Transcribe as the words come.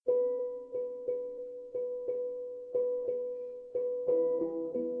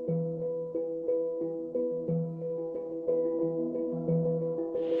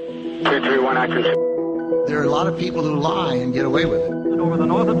Century 1 action. There are a lot of people who lie and get away with it. Over the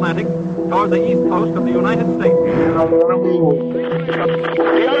North Atlantic toward the east coast of the United States. The other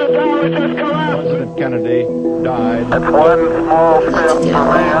tower just collapsed. President Kennedy died. That's one small step for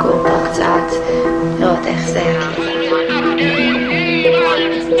man.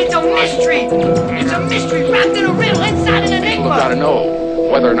 It's a mystery! It's a mystery wrapped in a riddle inside an enigma! People have got to know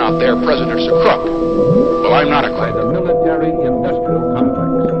whether or not their president's a crook. Well, I'm not a crook. The military-industrial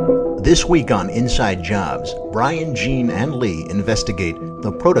complex. This week on Inside Jobs, Brian, Gene, and Lee investigate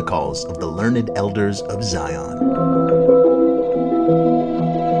the protocols of the learned elders of Zion.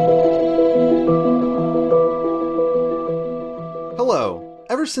 Hello.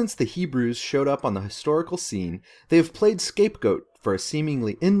 Ever since the Hebrews showed up on the historical scene, they have played scapegoat for a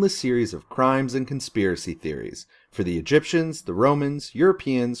seemingly endless series of crimes and conspiracy theories for the Egyptians, the Romans,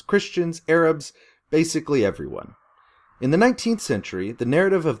 Europeans, Christians, Arabs, basically everyone. In the 19th century, the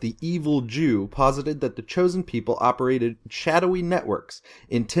narrative of the evil Jew posited that the chosen people operated shadowy networks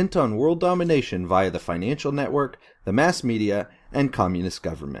intent on world domination via the financial network, the mass media, and communist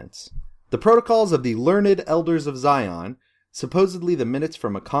governments. The protocols of the learned elders of Zion, supposedly the minutes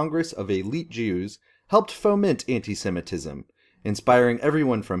from a congress of elite Jews, helped foment anti-Semitism, inspiring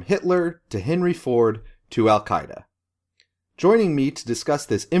everyone from Hitler to Henry Ford to Al-Qaeda. Joining me to discuss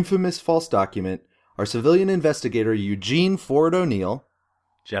this infamous false document are civilian investigator Eugene Ford O'Neill.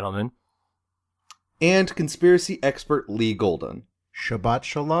 Gentlemen. And conspiracy expert Lee Golden. Shabbat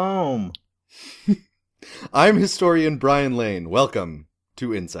Shalom. I'm historian Brian Lane. Welcome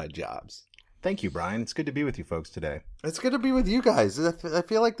to Inside Jobs. Thank you, Brian. It's good to be with you folks today. It's good to be with you guys. I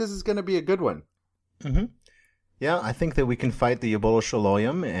feel like this is going to be a good one. Mm-hmm. Yeah, I think that we can fight the Yabolo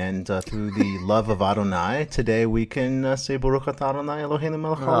Shaloyim, and through the love of Adonai, today we can say Baruch Atah Adonai Eloheinu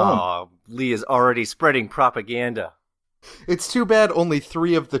melech haolam. Oh, Lee is already spreading propaganda. It's too bad only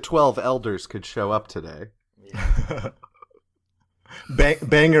 3 of the 12 elders could show up today.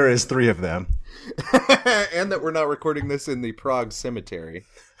 Banger is 3 of them. And that we're not recording this in the Prague cemetery.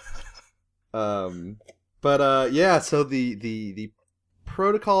 Yeah, so the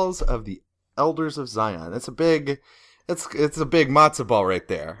protocols of the Elders of Zion. It's a big matzo ball right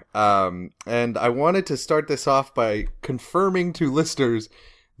there. And I wanted to start this off by confirming to listeners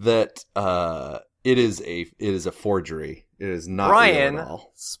that it is a forgery. It is not Brian, real at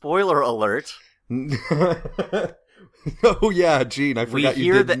all. Spoiler alert. Oh yeah, Gene, I forgot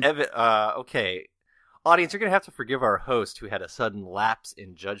you didn't. Okay. Audience, you're going to have to forgive our host who had a sudden lapse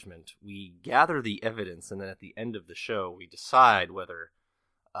in judgment. We gather the evidence, and then at the end of the show, we decide whether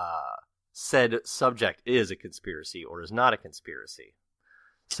said subject is a conspiracy or is not a conspiracy.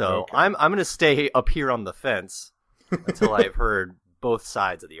 So okay. I'm going to stay up here on the fence until I've heard both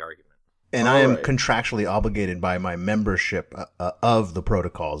sides of the argument. And I am contractually obligated by my membership of the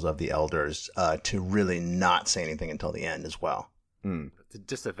protocols of the elders to really not say anything until the end as well. To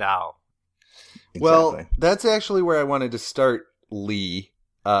disavow. Exactly. Well, that's actually where I wanted to start, Lee.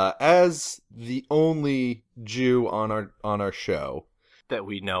 As the only Jew on our show that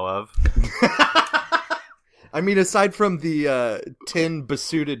we know of. I mean, aside from the 10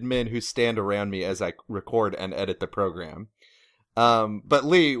 besuited men who stand around me as I record and edit the program. But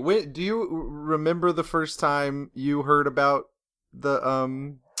Lee, do you remember the first time you heard about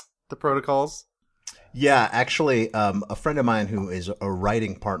the protocols? Yeah, actually, a friend of mine who is a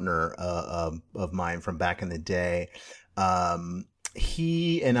writing partner of mine from back in the day,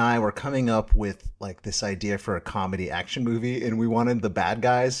 he and I were coming up with like this idea for a comedy action movie, and we wanted the bad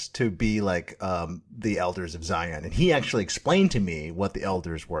guys to be like the Elders of Zion. And he actually explained to me what the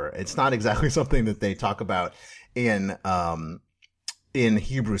Elders were. It's not exactly something that they talk about in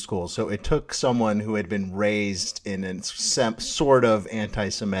Hebrew school. So it took someone who had been raised in a sort of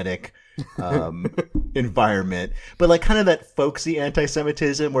anti-Semitic environment, but like kind of that folksy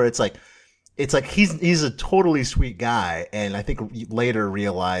anti-Semitism where it's like he's a totally sweet guy, and I think later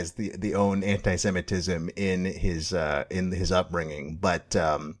realized the own anti-Semitism in his upbringing. But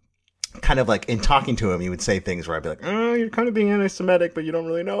kind of like in talking to him, he would say things where I'd be like, "Oh, you're kind of being anti-Semitic, but you don't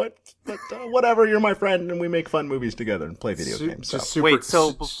really know it. But whatever, you're my friend, and we make fun movies together and play video games." So. Wait,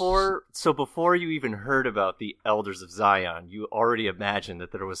 so before you even heard about the Elders of Zion, you already imagined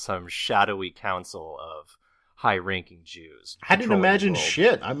that there was some shadowy council of high-ranking Jews. I didn't imagine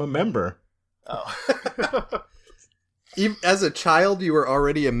shit. I'm a member. Oh. As a child, you were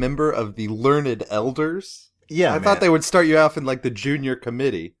already a member of the Learned Elders? Yeah, I thought they would start you off in like the junior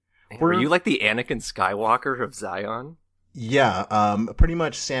committee. Were you like the Anakin Skywalker of Zion? Yeah, pretty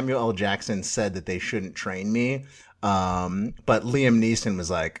much Samuel L. Jackson said that they shouldn't train me. But Liam Neeson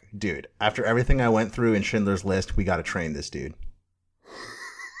was like, dude, after everything I went through in Schindler's List, we got to train this dude.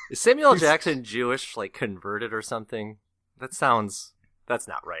 Is Samuel L. Jackson Jewish, like converted or something? That's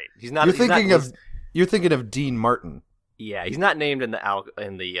not right. He's not. You're thinking of Dean Martin. Yeah, he's not named in the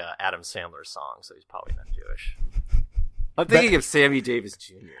Adam Sandler song, so he's probably not Jewish. I'm thinking of Sammy Davis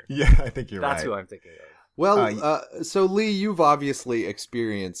Jr. Yeah, I think you're right. That's who I'm thinking of. Well, so Lee, you've obviously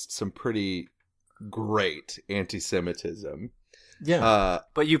experienced some pretty great anti-Semitism. Yeah.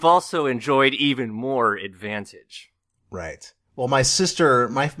 But you've also enjoyed even more Advantage. Right. Well, my sister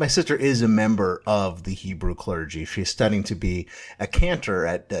is a member of the Hebrew clergy. She's studying to be a cantor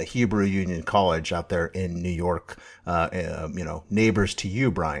at Hebrew Union College out there in New York, neighbors to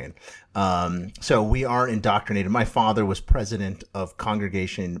you, Brian. So we are indoctrinated. My father was president of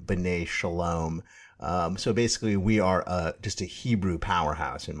Congregation B'nai Shalom. So basically we are just a Hebrew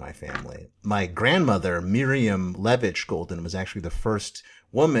powerhouse in my family. My grandmother, Miriam Levitch Golden, was actually the first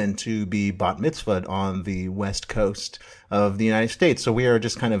woman to be bat mitzvahed on the west coast of the United States. So we are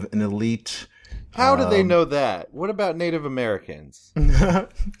just kind of an elite. How do they know that? What about Native Americans?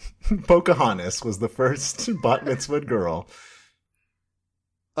 Pocahontas was the first bat mitzvahed girl.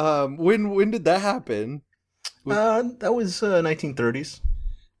 When did that happen? That was 1930s.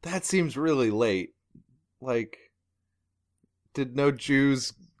 That seems really late. Like, did no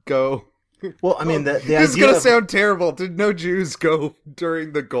Jews go? Well, I mean, this is going to sound terrible. Did no Jews go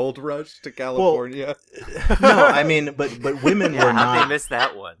during the gold rush to California? Well, no, I mean, but women were not. They missed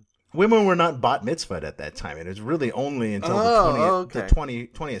that one. Women were not bat mitzvahed at that time. It was really only until the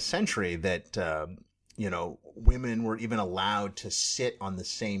 20th century that, women were even allowed to sit on the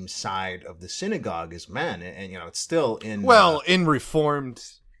same side of the synagogue as men. And it's still in... in Reformed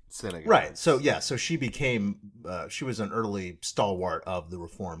synagogue. Right. So, so she became... she was an early stalwart of the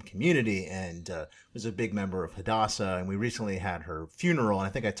Reformed community and was a big member of Hadassah. And we recently had her funeral. And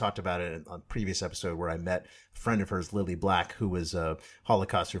I think I talked about it on a previous episode where I met a friend of hers, Lily Black, who was a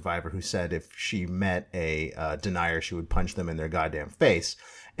Holocaust survivor, who said if she met a denier, she would punch them in their goddamn face.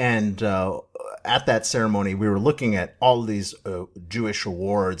 And at that ceremony, we were looking at all these Jewish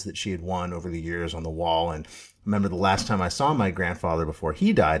awards that she had won over the years on the wall. And I remember the last time I saw my grandfather before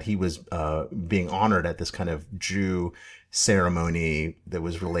he died, he was being honored at this kind of Jew ceremony that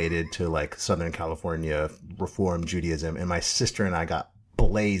was related to like Southern California Reform Judaism. And my sister and I got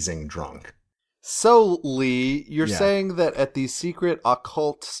blazing drunk. So, Lee, you're saying that at these secret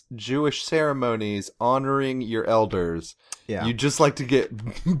occult Jewish ceremonies honoring your elders, you just like to get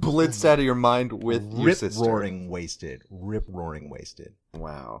blitzed out of your mind with your sister. Rip roaring wasted.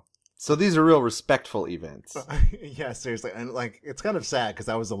 Wow. So these are real respectful events. Yeah, seriously. And like, it's kind of sad because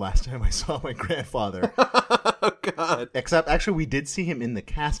that was the last time I saw my grandfather. Oh, God. Except, actually, we did see him in the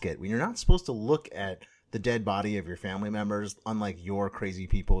casket. When you're not supposed to look at the dead body of your family members, unlike your crazy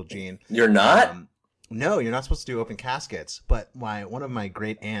people, Gene. You're not? No, you're not supposed to do open caskets. But one of my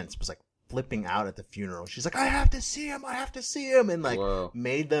great aunts was like flipping out at the funeral. She's like, I have to see him, and like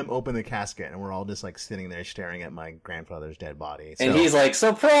made them open the casket, and we're all just like sitting there staring at my grandfather's dead body. And he's like,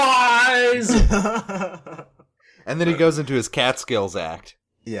 surprise! And then he goes into his Catskills act.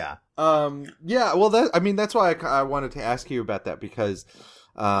 Yeah. Yeah. Well, that's why I wanted to ask you about that because,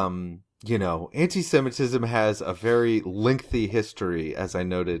 anti-Semitism has a very lengthy history, as I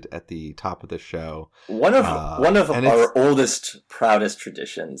noted at the top of the show. One of our oldest, proudest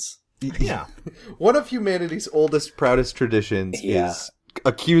traditions. Yeah. One of humanity's oldest, proudest traditions is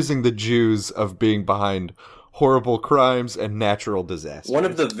accusing the Jews of being behind horrible crimes and natural disasters. One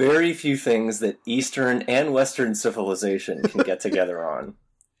of the very few things that Eastern and Western civilization can get together on.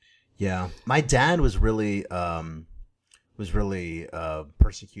 Yeah. My dad was really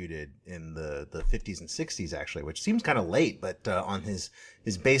persecuted in the 50s and 60s, actually, which seems kind of late, but on his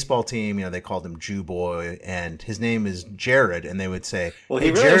baseball team, they called him Jew Boy, and his name is Jared, and they would say, well, he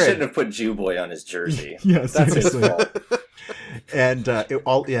really Jared shouldn't have put Jew Boy on his jersey. Yeah, that's his fault. And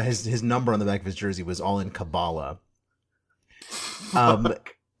his number on the back of his jersey was all in Kabbalah.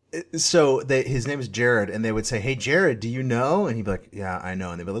 So his name is Jared, and they would say, hey, Jared, do you know? And he'd be like, yeah, I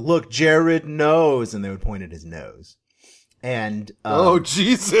know. And they'd be like, look, Jared knows. And they would point at his nose. And oh,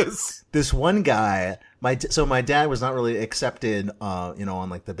 Jesus! This one guy, my dad was not really accepted, on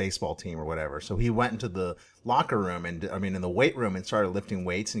like the baseball team or whatever. So he went into the locker room in the weight room and started lifting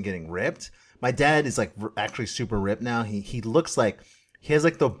weights and getting ripped. My dad is like actually super ripped now. He looks like he has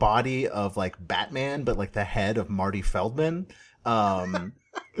like the body of like Batman, but like the head of Marty Feldman.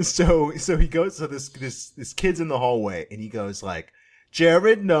 So he goes, so this kid's in the hallway and he goes like,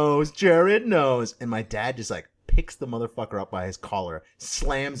 Jared knows. And my dad just like picks the motherfucker up by his collar,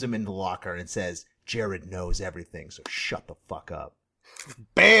 slams him into the locker and says, Jared knows everything, so shut the fuck up.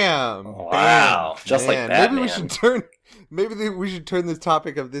 Bam! Wow. Bam. Just like Man, Batman. Maybe we should turn the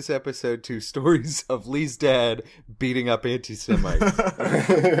topic of this episode to stories of Lee's dad beating up anti-Semites.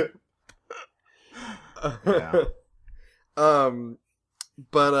 Yeah.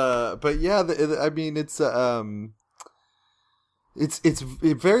 But yeah, I mean, it's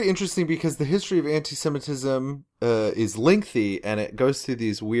very interesting because the history of anti-Semitism is lengthy and it goes through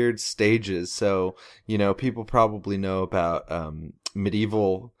these weird stages. So, people probably know about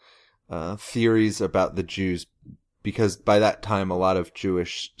medieval theories about the Jews because by that time a lot of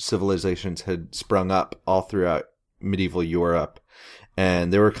Jewish civilizations had sprung up all throughout medieval Europe,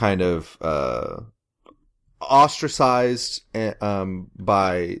 and they were kind of ostracized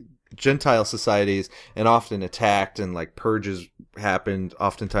by Gentile societies and often attacked, and like purges happened,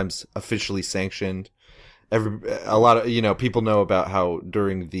 oftentimes officially sanctioned. A lot of people know about how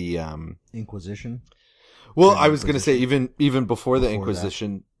during the Inquisition. Well, I was going to say even before the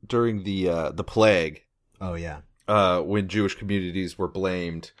Inquisition, during the plague. Oh yeah. When Jewish communities were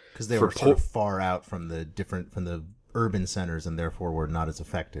blamed because they were sort of far out from the urban centers and therefore were not as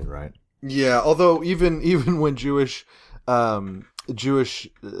affected, right? Yeah, although even when Jewish towns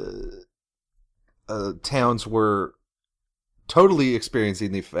were totally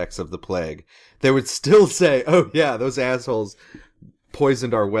experiencing the effects of the plague, they would still say, "Oh yeah, those assholes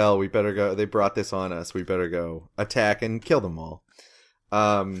poisoned our well. We better go. They brought this on us. We better go attack and kill them all."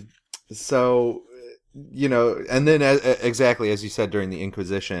 So, and then exactly as you said, during the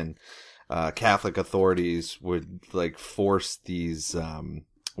Inquisition, Catholic authorities would like force these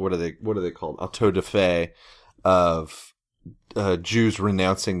what are they called, auto de fe, of Jews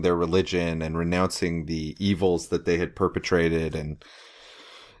renouncing their religion and renouncing the evils that they had perpetrated, and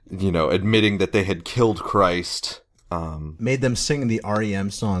admitting that they had killed Christ. Made them sing the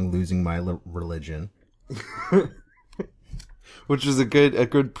REM song "Losing My Religion," which is a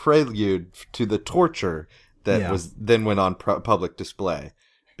good prelude to the torture that was then went on public display,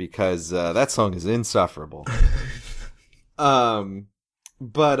 because that song is insufferable.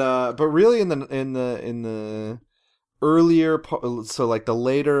 But really in the earlier so like the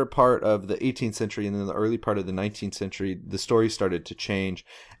later part of the 18th century and then the early part of the 19th century, the story started to change,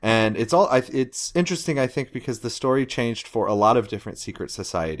 and it's interesting, I think, because the story changed for a lot of different secret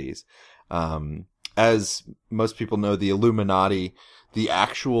societies. As most people know, the Illuminati, the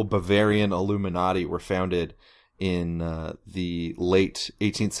actual Bavarian Illuminati, were founded in the late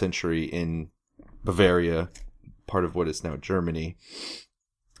 18th century in Bavaria, part of what is now Germany.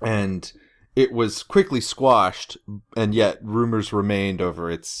 And it was quickly squashed, and yet rumors remained over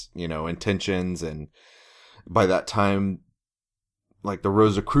its, intentions. And by that time, like the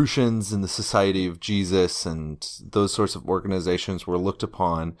Rosicrucians and the Society of Jesus and those sorts of organizations were looked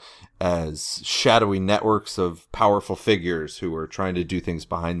upon as shadowy networks of powerful figures who were trying to do things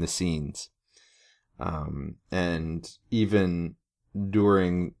behind the scenes. And even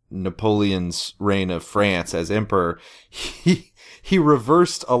during Napoleon's reign of France as emperor, he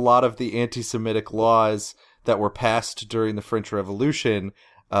reversed a lot of the anti-Semitic laws that were passed during the French Revolution,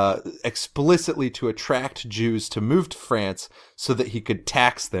 explicitly to attract Jews to move to France so that he could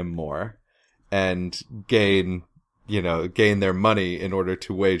tax them more and gain their money in order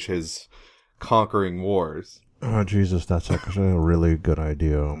to wage his conquering wars. Oh Jesus, that's actually a really good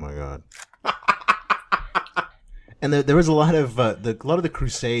idea. Oh my God. And there was a lot of the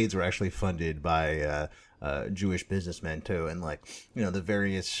Crusades were actually funded by Jewish businessmen too, and the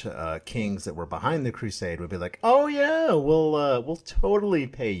various kings that were behind the crusade would be like, "Oh yeah, we'll totally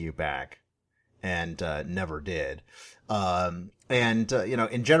pay you back," and never did. In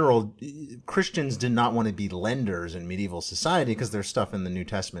general, Christians did not want to be lenders in medieval society because there's stuff in the New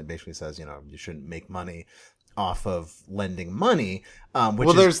Testament basically says you shouldn't make money off of lending money.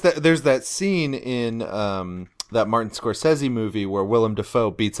 There's that scene in that Martin Scorsese movie where Willem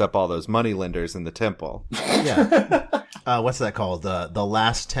Dafoe beats up all those moneylenders in the temple. Yeah. What's that called? The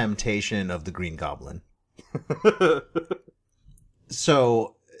Last Temptation of the Green Goblin.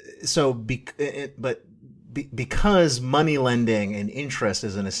 Because money lending and interest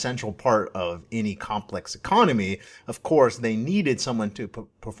is an essential part of any complex economy, of course, they needed someone to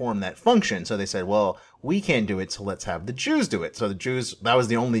perform that function. So they said, well, we can't do it, so let's have the Jews do it. So the Jews, that was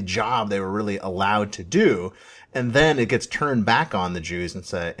the only job they were really allowed to do. And then it gets turned back on the Jews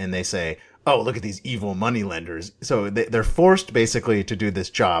and they say, oh, look at these evil money lenders. So they're forced basically to do this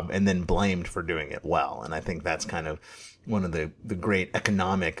job and then blamed for doing it well. And I think that's kind of one of the great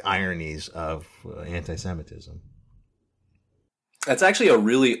economic ironies of anti-Semitism. That's actually a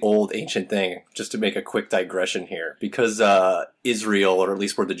really old ancient thing, just to make a quick digression here, because Israel, or at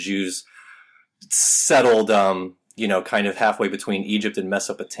least where the Jews settled, kind of halfway between Egypt and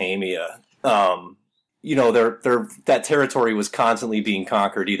Mesopotamia. That territory was constantly being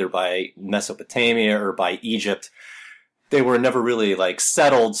conquered either by Mesopotamia or by Egypt. They were never really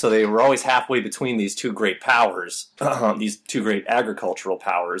settled, so they were always halfway between these two great powers, these two great agricultural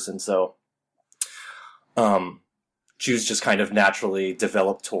powers, and so Jews just kind of naturally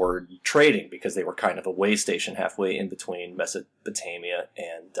developed toward trading because they were kind of a way station halfway in between Mesopotamia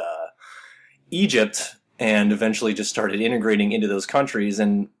and Egypt, and eventually just started integrating into those countries.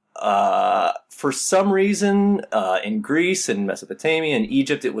 And for some reason, in Greece and Mesopotamia and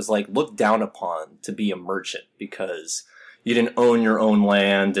Egypt, it was looked down upon to be a merchant because you didn't own your own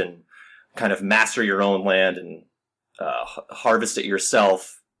land and kind of master your own land and harvest it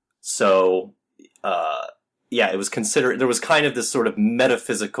yourself. So, it was considered, there was kind of this sort of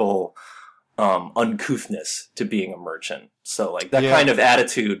metaphysical uncouthness to being a merchant. So that kind of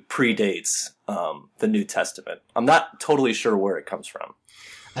attitude predates the New Testament. I'm not totally sure where it comes from.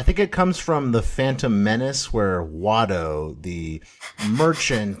 I think it comes from the Phantom Menace, where Watto, the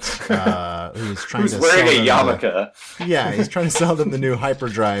merchant, who's wearing a yarmulke. He's trying to sell them the new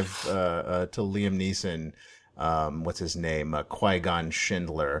hyperdrive to Liam Neeson. What's his name? Qui-Gon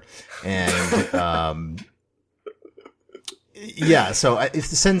Schindler, and So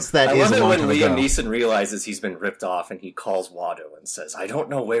since that I is love a long it when time Liam ago, Neeson realizes he's been ripped off, and he calls Watto and says, "I don't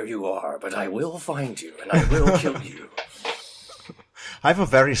know where you are, but I will find you, and I will kill you." I have a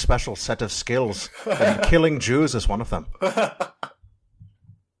very special set of skills, and killing Jews is one of them.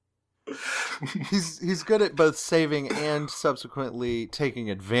 He's good at both saving and subsequently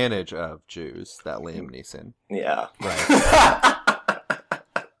taking advantage of Jews, that Liam Neeson. Yeah.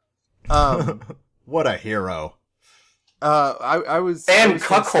 Right. What a hero. I was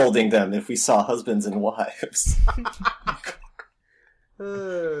cuckolding them if we saw husbands and wives.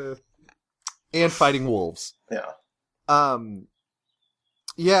 And fighting wolves. Yeah.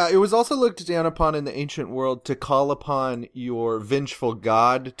 It was also looked down upon in the ancient world to call upon your vengeful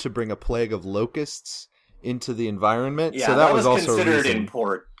god to bring a plague of locusts into the environment. Yeah, so that was also considered in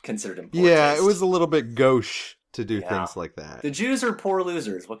poor taste. It was a little bit gauche to do things like that. The Jews are poor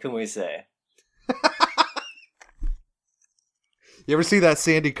losers. What can we say? You ever see that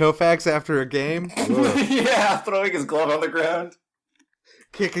Sandy Koufax after a game? Yeah, throwing his glove on the ground.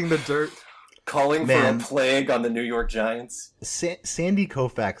 Kicking the dirt. Calling for a plague on the New York Giants. Sandy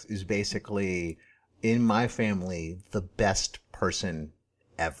Koufax is basically, in my family, the best person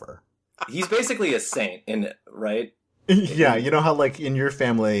ever. He's basically a saint, right? Yeah, you know how in your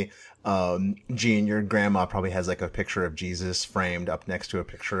family, Gene, your grandma probably has a picture of Jesus framed up next to a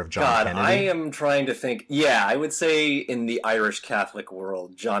picture of John Kennedy. I am trying to think. Yeah, I would say in the Irish Catholic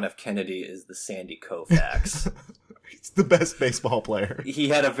world, John F. Kennedy is the Sandy Koufax. He's the best baseball player. He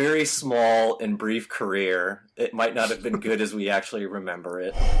had a very small and brief career. It might not have been good as we actually remember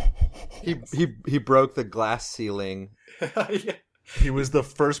it. He broke the glass ceiling. Yeah. He was the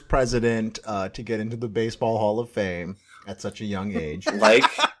first president to get into the Baseball Hall of Fame at such a young age. Like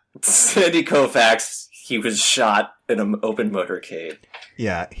Sandy Koufax, he was shot in an open motorcade.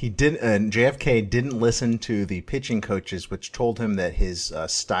 Yeah, he did. And JFK didn't listen to the pitching coaches, which told him that his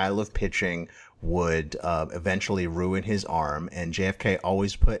style of pitching would eventually ruin his arm. And JFK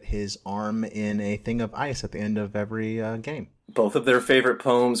always put his arm in a thing of ice at the end of every game. Both of their favorite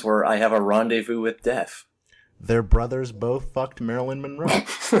poems were "I Have a Rendezvous with Death." Their brothers both fucked Marilyn Monroe.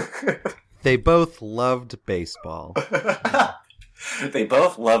 They both loved baseball. They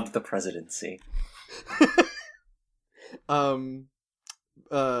both loved the presidency. I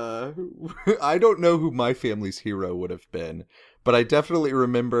don't know who my family's hero would have been, but I definitely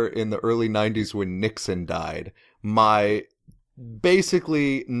remember in the early 90s when Nixon died, my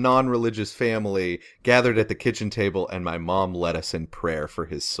basically non-religious family gathered at the kitchen table and my mom led us in prayer for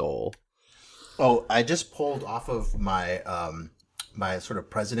his soul. Oh, I just pulled off of my my sort of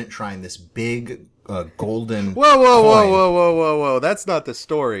president shrine this big golden Whoa. That's not the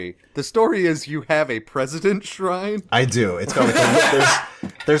story. The story is you have a president shrine? I do. It's got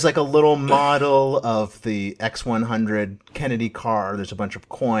there's a little model of the X-100 Kennedy car. There's a bunch of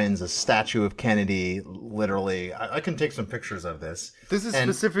coins, a statue of Kennedy, literally. I can take some pictures of this. This is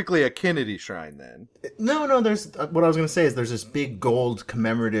specifically a Kennedy shrine then? No, there's what I was going to say is there's this big gold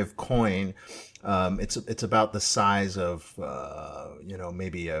commemorative coin. It's about the size of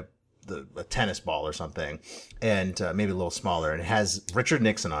maybe a tennis ball or something, and maybe a little smaller, and it has Richard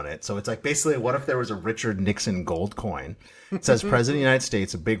Nixon on it. So it's basically, what if there was a Richard Nixon gold coin? It says President of the United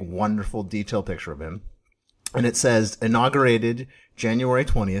States, a big, wonderful, detailed picture of him. And it says, inaugurated January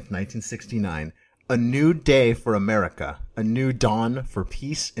 20th, 1969, a new day for America, a new dawn for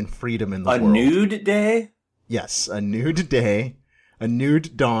peace and freedom in the world. A nude day? Yes, a nude day, a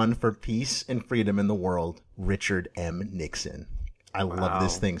nude dawn for peace and freedom in the world. Richard M. Nixon. I love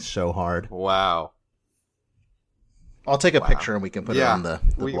this thing so hard. Wow. I'll take a picture and we can put it on the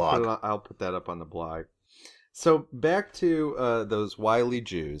blog. I'll put that up on the blog. So back to those wily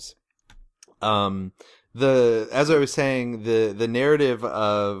Jews. As I was saying, the narrative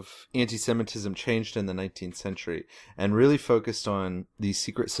of anti-Semitism changed in the 19th century and really focused on these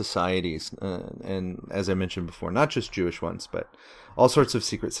secret societies, and as I mentioned before, not just Jewish ones, but all sorts of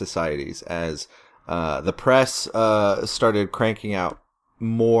secret societies. As the press started cranking out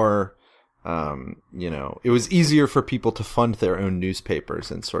more, it was easier for people to fund their own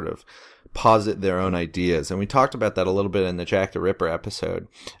newspapers and sort of posit their own ideas. And we talked about that a little bit in the Jack the Ripper episode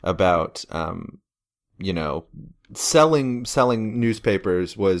about, selling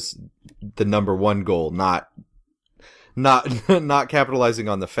newspapers was the number one goal, not capitalizing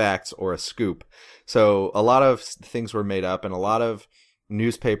on the facts or a scoop. So a lot of things were made up, and a lot of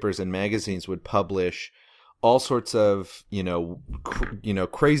newspapers and magazines would publish all sorts of,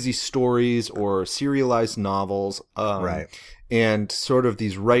 crazy stories or serialized novels. Right. And sort of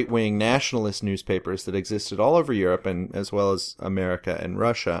these right-wing nationalist newspapers that existed all over Europe and as well as America and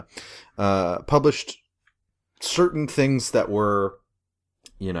Russia, published certain things that were,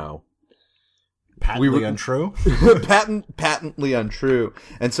 patently untrue. patently untrue.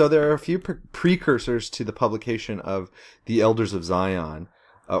 And so there are a few precursors to the publication of the Elders of Zion,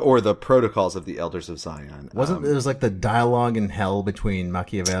 or the Protocols of the Elders of Zion. It was like the dialogue in hell between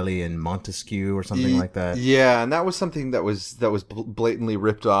Machiavelli and Montesquieu or something like that? Yeah, and that was something that was blatantly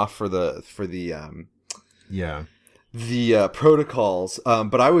ripped off for the Protocols.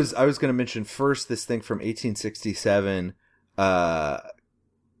 But I was going to mention first this thing from 1867.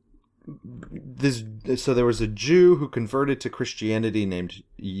 So there was a Jew who converted to Christianity named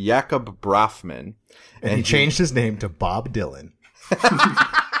Jacob Brafman, and he changed his name to Bob Dylan.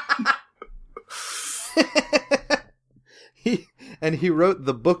 He wrote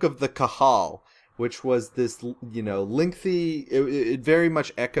the Book of the Kahal, which was this, lengthy. It very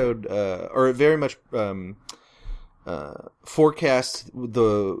much echoed, or it very much forecast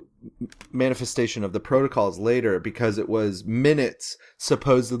the manifestation of the Protocols later, because it was minutes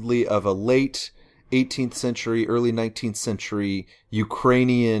supposedly of a late 18th century, early 19th century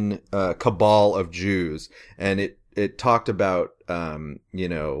Ukrainian cabal of Jews, and it talked about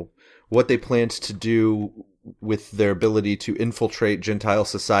what they planned to do with their ability to infiltrate Gentile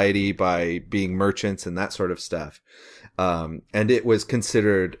society by being merchants and that sort of stuff. And it was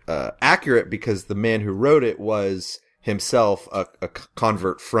considered accurate because the man who wrote it was himself a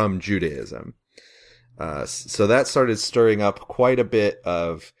convert from Judaism. So that started stirring up quite a bit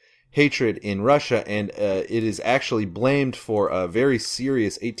of hatred in Russia, and it is actually blamed for a very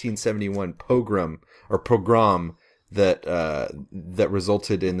serious 1871 pogrom that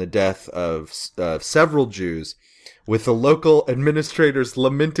resulted in the death of several Jews, with the local administrators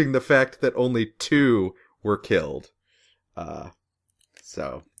lamenting the fact that only 2 were killed.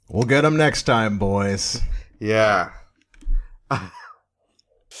 So we'll get them next time, boys. Yeah.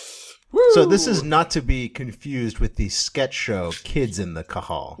 So this is not to be confused with the sketch show Kids in the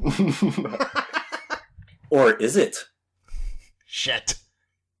Kahal. Or is it? Shit.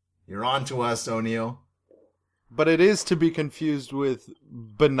 You're on to us, O'Neill. But it is to be confused with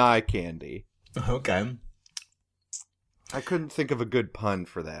Benai Candy. Okay. I couldn't think of a good pun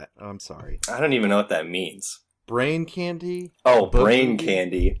for that. I'm sorry. I don't even know what that means. Brain candy? Oh, brain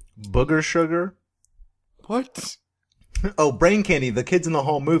candy. Booger sugar? What? Oh, Brain Candy, the Kids in the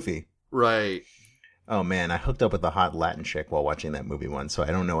Hall movie. Right. Oh, man, I hooked up with a hot Latin chick while watching that movie once, so I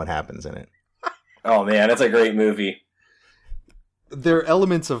don't know what happens in it. Oh, man, that's a great movie. There are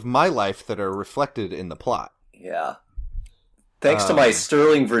elements of my life that are reflected in the plot. Yeah. Thanks to my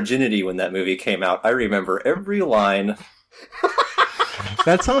sterling virginity when that movie came out, I remember every line.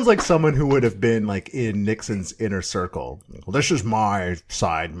 That sounds like someone who would have been like in Nixon's inner circle. Well, this is my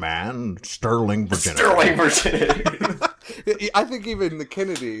side, man. Sterling virginity. Sterling virginity. I think even the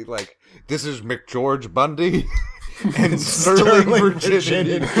Kennedy, like, this is McGeorge Bundy and Sterling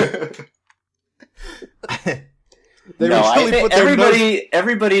virginity. No, I think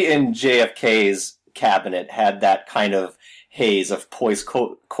everybody in JFK's cabinet had that kind of haze of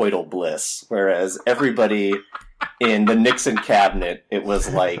post-coital bliss, whereas everybody in the Nixon cabinet, it was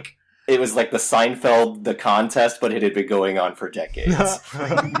like the Seinfeld The Contest, but it had been going on for decades.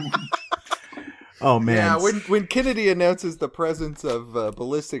 Oh, man. Yeah, when Kennedy announces the presence of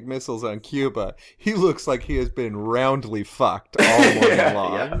ballistic missiles on Cuba, he looks like he has been roundly fucked all morning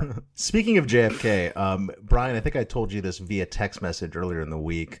long. Yeah. Speaking of JFK, Brian, I think I told you this via text message earlier in the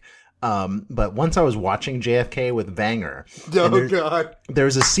week. But once I was watching JFK with Vanger. Oh, God.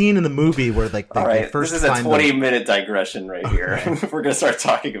 There's a scene in the movie where like All they right, first this is a find 20-minute digression right here. We're going to start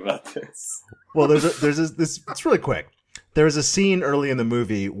talking about this. Well, there's this. It's really quick. There's a scene early in the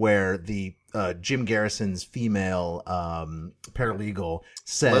movie where the Jim Garrison's female paralegal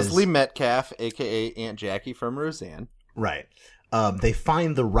says Leslie Metcalf, a.k.a. Aunt Jackie from Roseanne. Right. They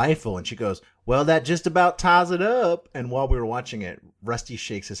find the rifle, and she goes, "Well, that just about ties it up." And while we were watching it, Rusty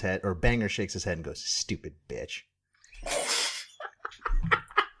shakes his head, or Banger shakes his head and goes, "Stupid bitch."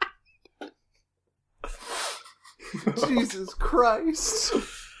 Jesus Christ.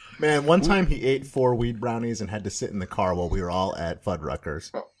 Man, one time he ate 4 weed brownies and had to sit in the car while we were all at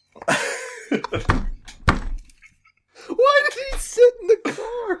Fuddruckers. Why did he sit in the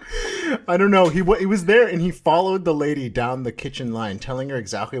car? I don't know. He was there and he followed the lady down the kitchen line, telling her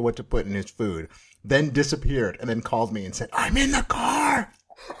exactly what to put in his food, then disappeared and then called me and said, "I'm in the car."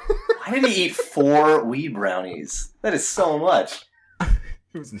 Why did he eat 4 weed brownies? That is so much.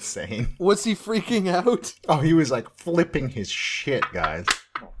 It was insane. Was he freaking out? Oh, he was like flipping his shit, guys.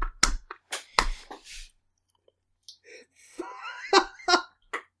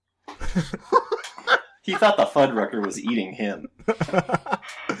 He thought the Fuddrucker was eating him.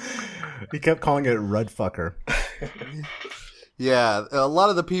 He kept calling it Rudfucker. Yeah, a lot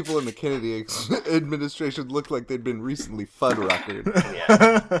of the people in the Kennedy administration looked like they'd been recently Fuddruckered.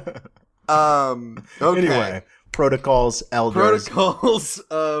 Yeah. Okay. Anyway, protocols, elders. Protocols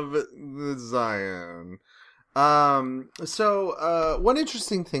of the Zion. So one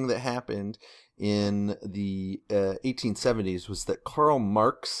interesting thing that happened in the 1870s was that Karl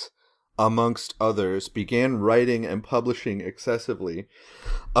Marx, amongst others, began writing and publishing excessively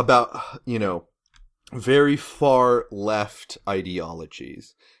about, very far left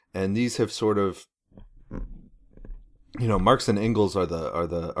ideologies. And these have sort of, Marx and Engels are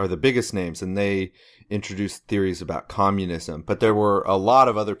the biggest names, and they introduced theories about communism. But there were a lot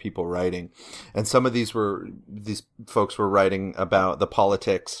of other people writing, and some of these folks were writing about the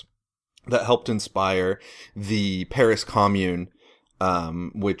politics that helped inspire the Paris Commune,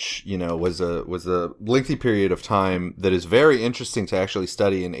 which was a lengthy period of time that is very interesting to actually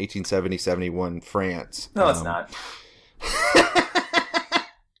study in 1870-71 France. No, it's not.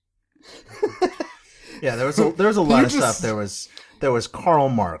 Yeah, there was a lot of stuff. There was Karl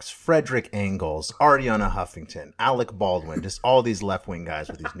Marx, Frederick Engels, Arianna Huffington, Alec Baldwin, just all these left-wing guys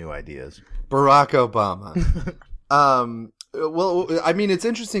with these new ideas. Barack Obama. Well, I mean, it's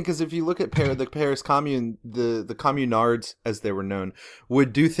interesting because if you look at the Paris Commune, the communards, as they were known,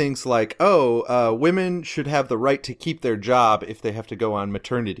 would do things like, women should have the right to keep their job if they have to go on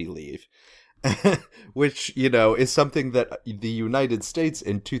maternity leave. Which, is something that the United States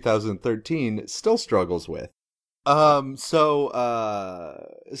in 2013 still struggles with. So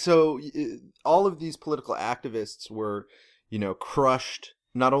all of these political activists were, crushed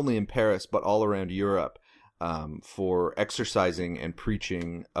not only in Paris, but all around Europe, for exercising and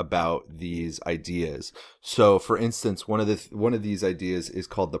preaching about these ideas. So, for instance, one of these ideas is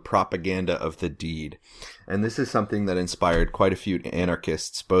called the propaganda of the deed. And this is something that inspired quite a few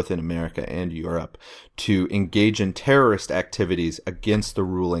anarchists, both in America and Europe, to engage in terrorist activities against the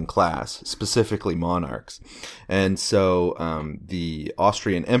ruling class, specifically monarchs. And so, the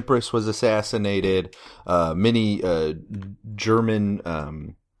Austrian Empress was assassinated, many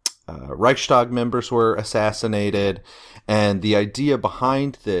German Reichstag members were assassinated, and the idea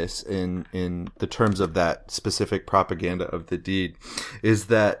behind this, in the terms of that specific propaganda of the deed, is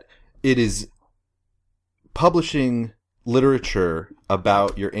that it is publishing literature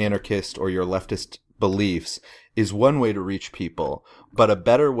about your anarchist or your leftist beliefs is one way to reach people, but a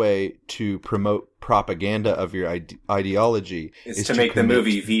better way to promote propaganda of your ideology is to make the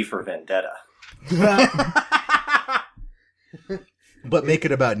movie V for Vendetta. But make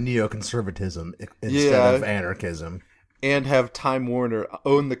it about neoconservatism instead of anarchism. And have Time Warner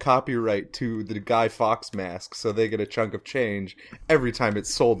own the copyright to the Guy Fawkes mask so they get a chunk of change every time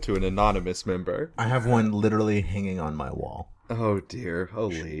it's sold to an anonymous member. I have one literally hanging on my wall. Oh dear. Oh,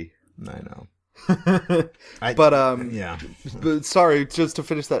 Lee. I know. But sorry, just to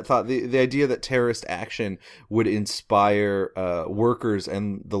finish that thought, the idea that terrorist action would inspire workers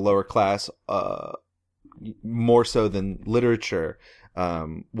and the lower class more so than literature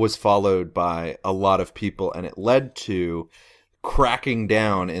was followed by a lot of people, and it led to cracking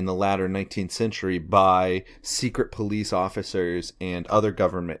down in the latter 19th century by secret police officers and other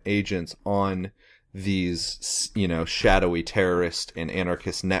government agents on these, shadowy terrorist and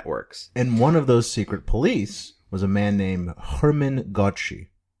anarchist networks. And one of those secret police was a man named Hermann Gottschee.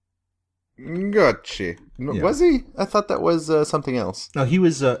 Gotcha. Yeah. Was he? I thought that was something else. No, he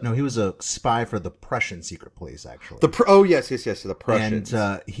was a spy for the Prussian secret police, actually. Yes, the Prussians.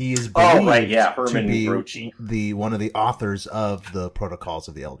 And he is believed Herman to be Brochi. one of the authors of the Protocols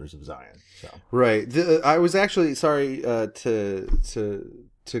of the Elders of Zion. So. Right. I was actually sorry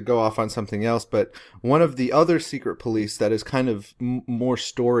to go off on something else, but one of the other secret police that is kind of more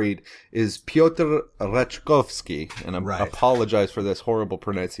storied is Pyotr Rachkovsky, and I apologize for this horrible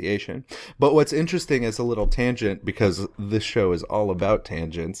pronunciation. But what's interesting as a little tangent, because this show is all about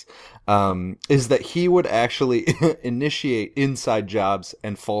tangents, is that he would actually initiate inside jobs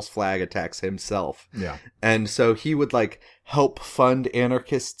and false flag attacks himself. Yeah. And so he would help fund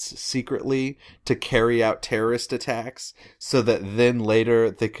anarchists secretly to carry out terrorist attacks so that then later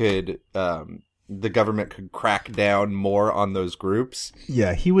they could, the government could crack down more on those groups.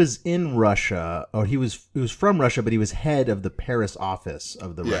 Yeah, he was in Russia, or he was from Russia, but he was head of the Paris office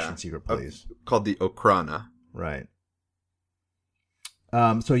of the Russian secret police. Called the Okhrana. Right.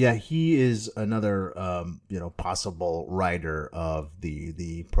 So yeah, he is another, possible writer of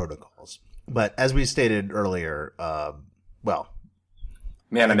the protocols. But as we stated earlier,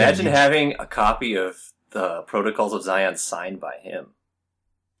 imagine having a copy of the Protocols of Zion signed by him.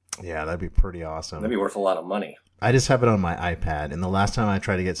 Yeah, that'd be pretty awesome. That'd be worth a lot of money. I just have it on my iPad, and the last time I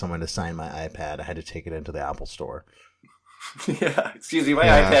tried to get someone to sign my iPad, I had to take it into the Apple Store. Yeah, excuse me, my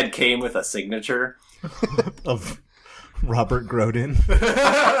iPad came with a signature of Robert Grodin.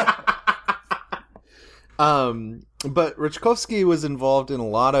 But Rachkovsky was involved in a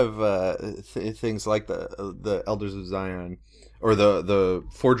lot of things like the Elders of Zion, or the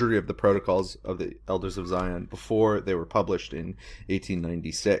forgery of the Protocols of the Elders of Zion before they were published in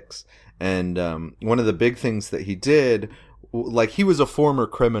 1896. And one of the big things that he did, he was a former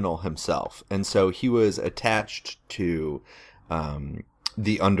criminal himself, and so he was attached to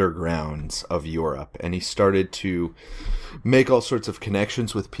the undergrounds of Europe, and he started to make all sorts of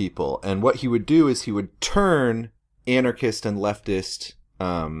connections with people. And what he would do is he would turn anarchist and leftist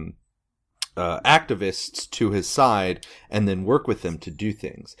activists to his side and then work with them to do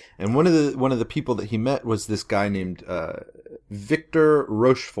things. And one of the people that he met was this guy named Victor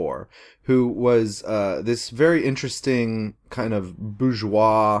Rochefort, who was this very interesting kind of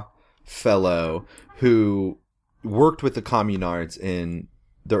bourgeois fellow who worked with the communards in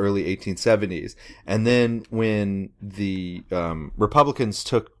the early 1870s. And then when the Republicans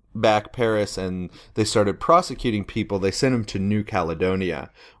took back Paris and they started prosecuting people, they sent him to New Caledonia,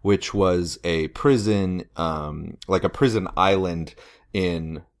 which was a prison, like a prison island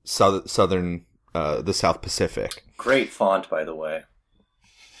in southern the South Pacific. Great font, by the way.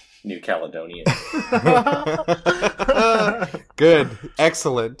 New Caledonia. Good.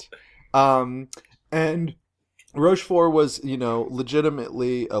 Excellent. And Rochefort was,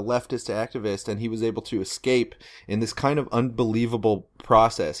 legitimately a leftist activist, and he was able to escape in this kind of unbelievable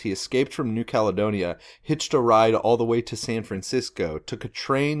process. He escaped from New Caledonia, hitched a ride all the way to San Francisco, took a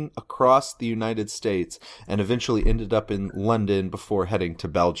train across the United States, and eventually ended up in London before heading to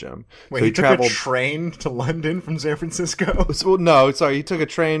Belgium. Wait, so he took a train to London from San Francisco? He took a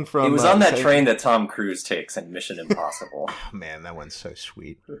train from... He was on that train that Tom Cruise takes in Mission Impossible. Oh, man, that one's so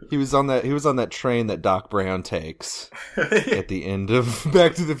sweet. He was on that train that Doc Brown takes at the end of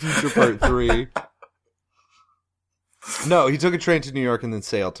Back to the Future Part 3. No, he took a train to New York and then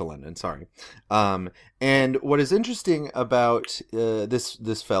sailed to London. Sorry. And what is interesting about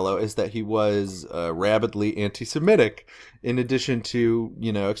this fellow is that he was rabidly anti-Semitic, in addition to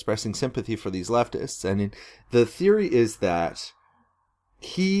expressing sympathy for these leftists. And the theory is that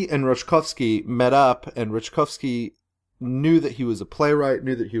he and Rachkovsky met up, and Rachkovsky knew that he was a playwright,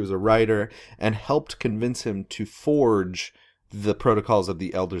 knew that he was a writer, and helped convince him to forge the Protocols of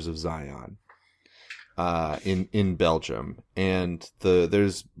the Elders of Zion in Belgium. And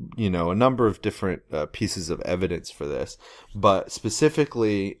there's a number of different pieces of evidence for this, but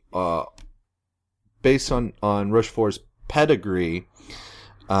specifically based on Rochefort's pedigree,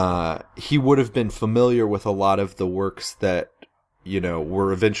 he would have been familiar with a lot of the works that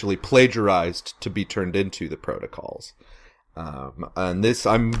were eventually plagiarized to be turned into the Protocols. And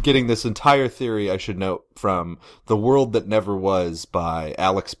I'm getting this entire theory, I should note, from The World That Never Was by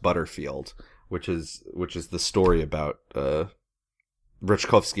Alex Butterfield, which is the story about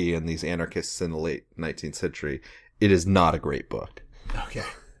Rachkovsky and these anarchists in the late 19th century. It is not a great book. Okay.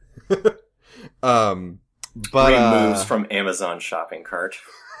 But moves from Amazon shopping cart.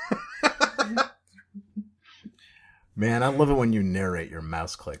 Man, I love it when you narrate your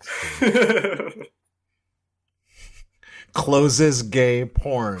mouse clicks. Closes gay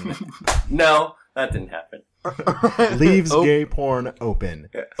porn. No, that didn't happen. Leaves gay porn open.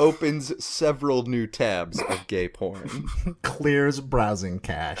 Opens several new tabs of gay porn. Clears browsing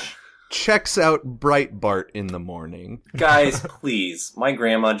cache. Checks out Breitbart in the morning. Guys, please. My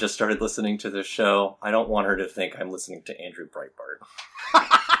grandma just started listening to this show. I don't want her to think I'm listening to Andrew Breitbart.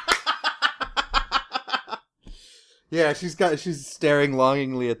 Yeah, she's staring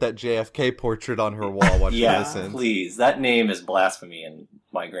longingly at that JFK portrait on her wall while she listens. Yeah, please. That name is blasphemy in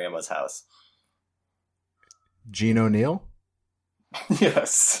my grandma's house. Gene O'Neill?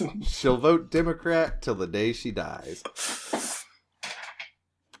 Yes. She'll vote Democrat till the day she dies.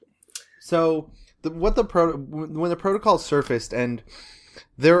 So, when the protocol surfaced, and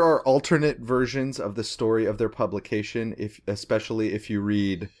there are alternate versions of the story of their publication, especially if you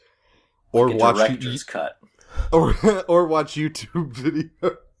read or like watch director's cut, or watch YouTube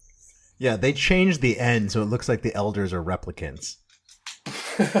videos. Yeah, they changed the end so it looks like the elders are replicants.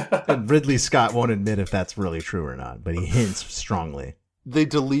 And Ridley Scott won't admit if that's really true or not, but he hints strongly. They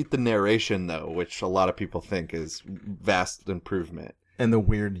delete the narration, though, which a lot of people think is vast improvement. And the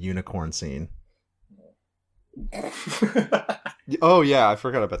weird unicorn scene. Oh, yeah, I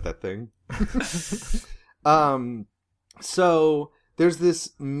forgot about that thing. So, there's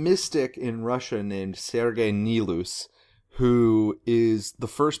this mystic in Russia named Sergei Nilus, who is the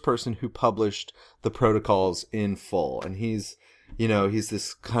first person who published the protocols in full. And he's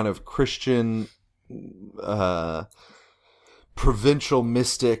this kind of Christian provincial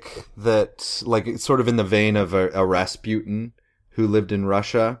mystic that, like, it's sort of in the vein of a Rasputin who lived in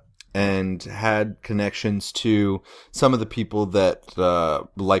Russia and had connections to some of the people that,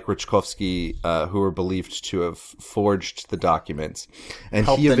 like Rachkovsky, who were believed to have forged the documents. And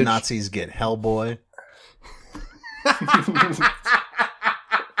helped the Nazis get Hellboy.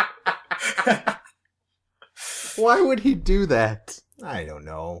 Why would he do that? I don't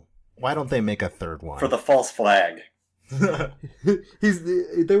know. Why don't they make a third one? For the false flag.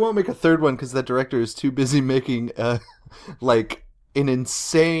 They won't make a third one because that director is too busy making like an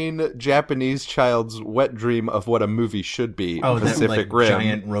insane Japanese child's wet dream of what a movie should be. Oh, Pacific that, like, Rim.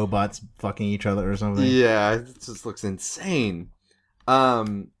 Giant robots fucking each other or something. Yeah, it just looks insane.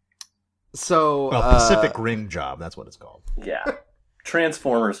 Pacific Rim Job, that's what it's called. Yeah.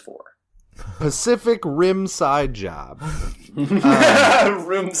 Transformers 4. Pacific Rim Side Job.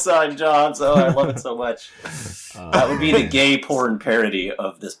 Room side jobs. Oh, I love it so much. That would be the gay porn parody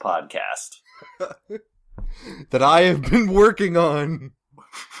of this podcast. That I have been working on.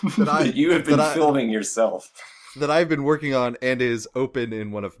 That you have been filming yourself. That I've been working on and is open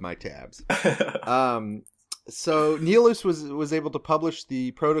in one of my tabs. So Nilus was able to publish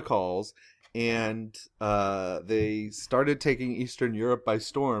the protocols, and they started taking Eastern Europe by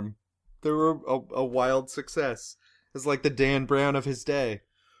storm. They were a wild success. It's like the Dan Brown of his day.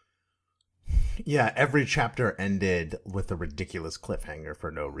 Yeah, every chapter ended with a ridiculous cliffhanger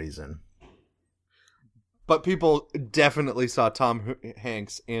for no reason. But people definitely saw Tom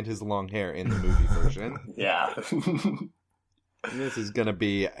Hanks and his long hair in the movie version. Yeah. This is going to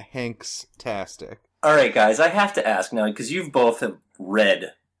be Hanks-tastic. All right, guys, I have to ask now, because you've both have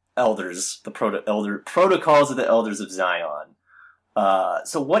read Elders, the Protocols of the Elders of Zion.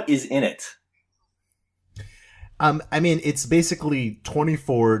 So what is in it? I mean, it's basically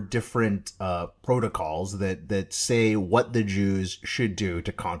 24 different protocols that say what the Jews should do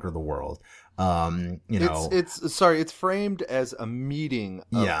to conquer the world. It's framed as a meeting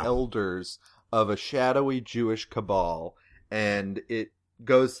of elders of a shadowy Jewish cabal, and it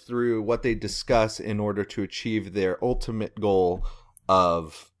goes through what they discuss in order to achieve their ultimate goal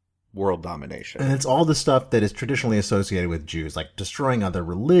of world domination. And it's all the stuff that is traditionally associated with Jews, like destroying other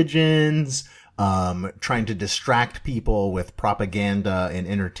religions, trying to distract people with propaganda and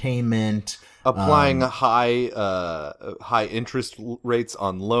entertainment, applying high interest rates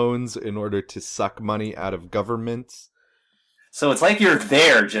on loans in order to suck money out of governments. So it's like you're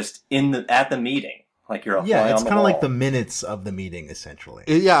there just at the meeting. Like you're it's kind of like the minutes of the meeting, essentially.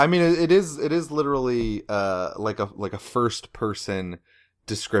 Yeah, I mean, it is literally like a first person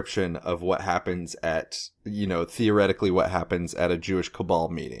description of what happens at, theoretically what happens at a Jewish cabal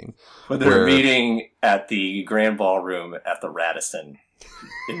meeting. When they're meeting at the Grand Ballroom at the Radisson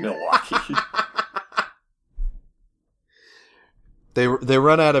in Milwaukee. They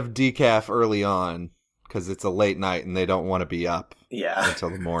run out of decaf early on because it's a late night and they don't want to be up until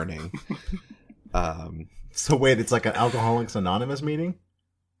the morning. So wait, it's like an Alcoholics Anonymous meeting?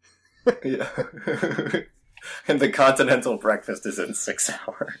 Yeah. And the continental breakfast is in 6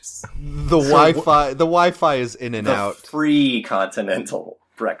 hours. The Wi-Fi is in and out. Free continental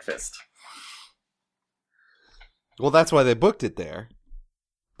breakfast. Well, that's why they booked it there.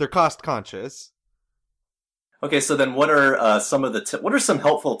 They're cost conscious. Okay, so then what are some of the what are some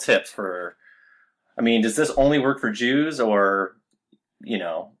helpful tips for? I mean, does this only work for Jews, or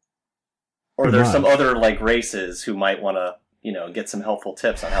or there's some other like races who might want to get some helpful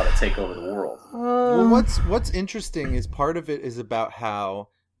tips on how to take over the world? Well, what's interesting is part of it is about how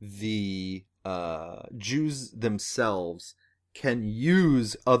the Jews themselves can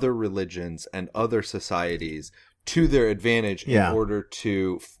use other religions and other societies to their advantage in order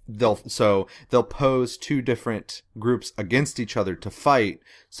to they'll pose two different groups against each other to fight,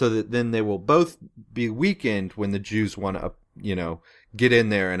 so that then they will both be weakened when the Jews want to get in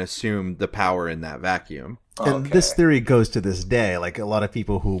there and assume the power in that vacuum. And this theory goes to this day. Like, a lot of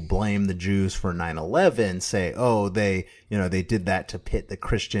people who blame the Jews for 9/11 say, oh, they did that to pit the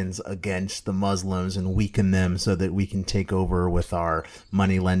Christians against the Muslims and weaken them so that we can take over with our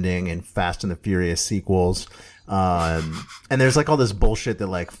money lending and Fast and the Furious sequels. And there's like all this bullshit that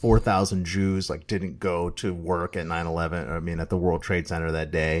like 4,000 Jews like didn't go to work at 9/11. At the World Trade Center that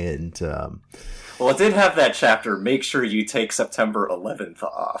day. And, well, it did have that chapter, make sure you take September 11th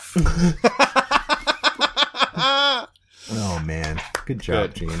off. Oh man, good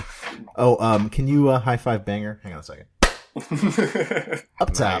job, Gene. Oh, can you high five Banger? Hang on a second.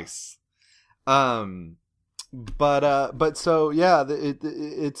 Up top. Nice. But so yeah,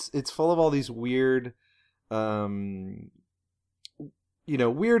 it's full of all these weird,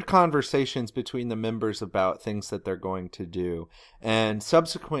 weird conversations between the members about things that they're going to do, and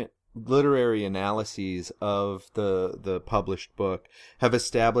subsequent literary analyses of the published book have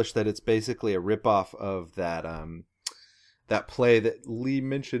established that it's basically a ripoff of that play that Lee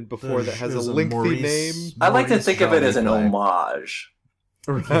mentioned before that has a lengthy name. I like to think of it as an homage.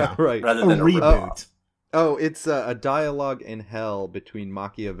 Yeah, right. Rather than a reboot. Oh, it's a dialogue in hell between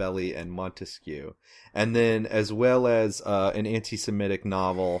Machiavelli and Montesquieu. And then as well as an anti-Semitic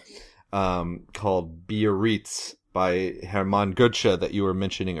novel called Biarritz by Hermann Goethe that you were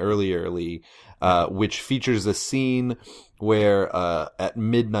mentioning earlier, Lee, which features a scene where at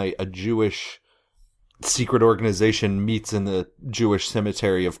midnight a Jewish secret organization meets in the Jewish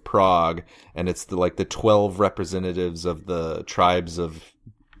cemetery of Prague, and it's the 12 representatives of the tribes of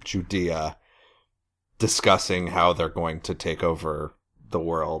Judea discussing how they're going to take over the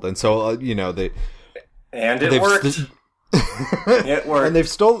world. And so, it worked. It worked. And they've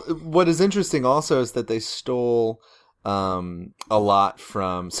what is interesting also is that they stole a lot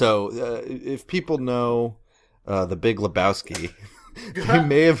from, if people know The Big Lebowski, they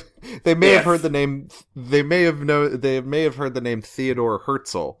may have heard the name. They may have heard the name Theodore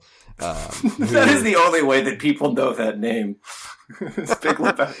Herzl. That is the only way that people know that name. Big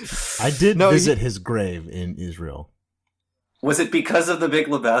Lebowski. I did visit his grave in Israel. Was it because of the Big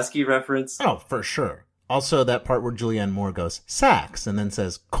Lebowski reference? Oh, for sure. Also, that part where Julianne Moore goes, sax, and then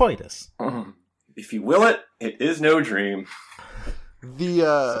says, coitus. If you will it, it is no dream. It's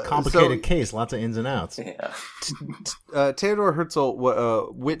a complicated case, lots of ins and outs. Yeah. Theodore Herzl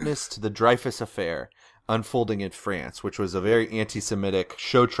witnessed the Dreyfus Affair unfolding in France, which was a very anti-Semitic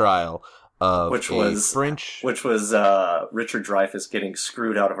show trial of French... Which was Richard Dreyfuss getting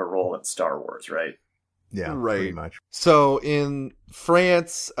screwed out of a role in Star Wars, right? Yeah, right. Pretty much. So in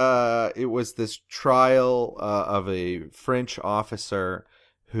France, it was this trial of a French officer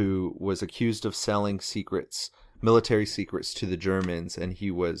who was accused of selling military secrets to the Germans, and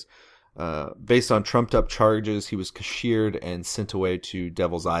he was, based on trumped-up charges, he was cashiered and sent away to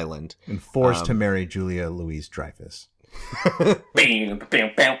Devil's Island. And forced to marry Julia Louise Dreyfus.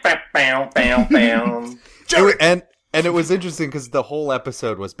 And it was interesting because the whole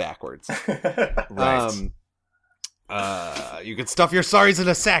episode was backwards. Right. You can stuff your sorries in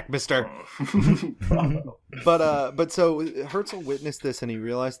a sack, mister. But so Herzl witnessed this, and he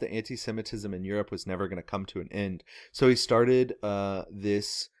realized that anti-Semitism in Europe was never going to come to an end. So he started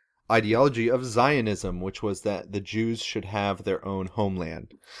this ideology of Zionism, which was that the Jews should have their own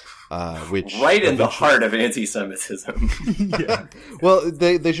homeland. Which right in the heart of anti-Semitism. Yeah. Well,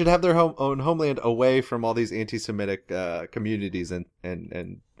 they should have their own homeland away from all these anti-Semitic communities and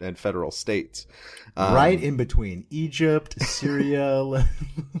federal states. Right in between Egypt, Syria.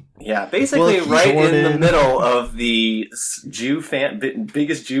 Yeah, basically right in the middle of the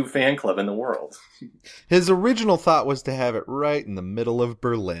biggest Jew fan club in the world. His original thought was to have it right in the middle of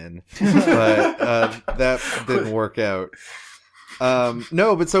Berlin, but that didn't work out.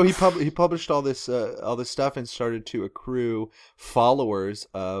 No, but so he published all this stuff and started to accrue followers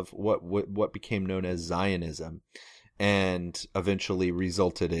of what became known as Zionism, and eventually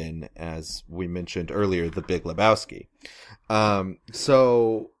resulted in, as we mentioned earlier, The Big Lebowski.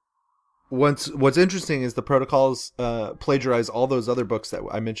 So what's interesting is the protocols plagiarize all those other books that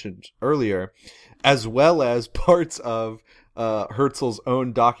I mentioned earlier, as well as parts of Herzl's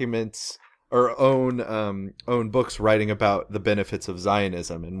own documents or own books writing about the benefits of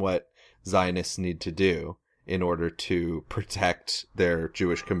Zionism and what Zionists need to do in order to protect their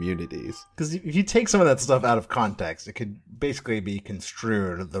Jewish communities. Because if you take some of that stuff out of context, it could basically be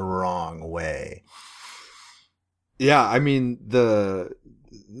construed the wrong way. Yeah, I mean,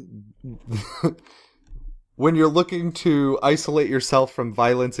 when you're looking to isolate yourself from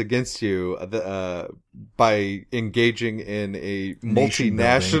violence against you by engaging in a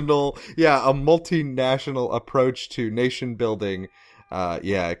multinational approach to nation building,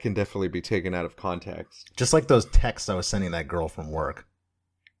 it can definitely be taken out of context. Just like those texts I was sending that girl from work.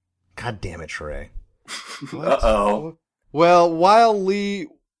 God damn it, Sheree. Uh-oh. Well, while Lee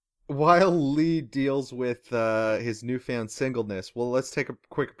deals with his newfound singleness, let's take a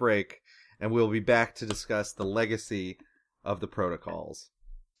quick break, and we'll be back to discuss the legacy of the protocols.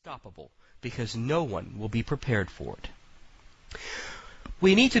 Unstoppable, because no one will be prepared for it.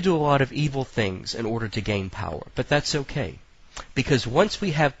 We need to do a lot of evil things in order to gain power, but that's okay. Because once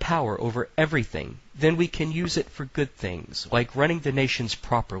we have power over everything, then we can use it for good things, like running the nations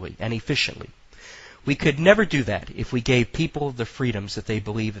properly and efficiently. We could never do that if we gave people the freedoms that they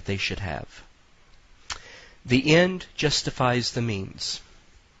believe that they should have. The end justifies the means.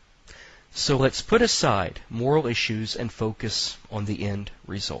 So let's put aside moral issues and focus on the end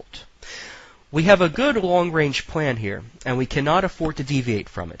result. We have a good long-range plan here, and we cannot afford to deviate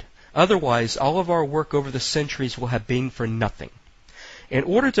from it. Otherwise, all of our work over the centuries will have been for nothing. In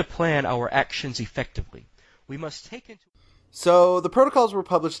order to plan our actions effectively, we must take into... So, the protocols were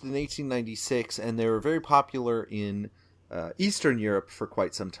published in 1896, and they were very popular in Eastern Europe for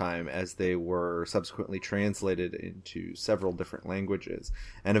quite some time, as they were subsequently translated into several different languages.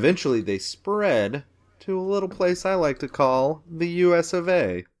 And eventually they spread to a little place I like to call the US of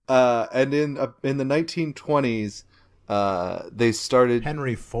A. And in the 1920s, they started...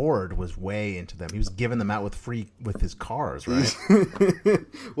 Henry Ford was way into them. He was giving them out with his cars, right?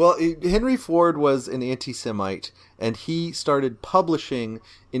 Well, Henry Ford was an anti-Semite, and he started publishing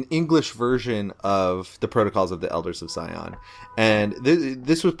an English version of the Protocols of the Elders of Zion. And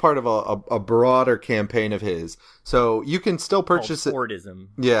this was part of a broader campaign of his. So you can still purchase it. Fordism.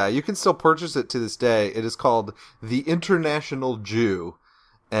 Yeah, you can still purchase it to this day. It is called The International Jew.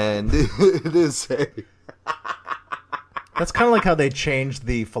 And it is a... That's kind of like how they changed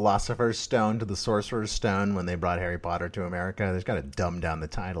the Philosopher's Stone to the Sorcerer's Stone when they brought Harry Potter to America. They've got to dumb down the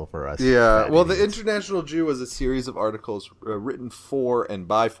title for us. Yeah, well, The International Jew was a series of articles written for and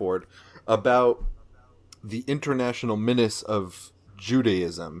by Ford about the international menace of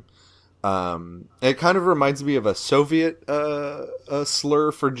Judaism. It kind of reminds me of a Soviet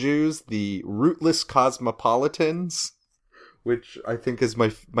slur for Jews, the rootless cosmopolitans, which I think is my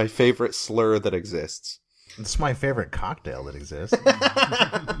favorite slur that exists. It's my favorite cocktail that exists.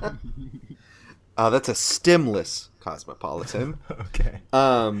 That's a stemless cosmopolitan. Okay.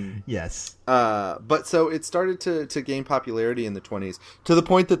 Yes. But so it started to gain popularity in the 1920s to the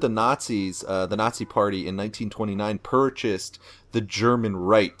point that the Nazis, the Nazi Party in 1929 purchased the German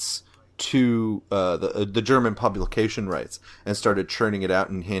rights to the German publication rights and started churning it out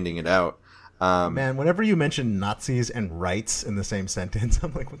and handing it out. Man, whenever you mention Nazis and rights in the same sentence,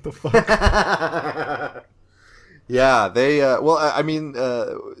 I'm like, what the fuck? Yeah, they,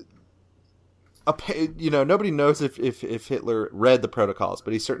 nobody knows if Hitler read the protocols,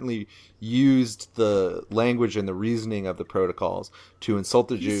 but he certainly used the language and the reasoning of the protocols to insult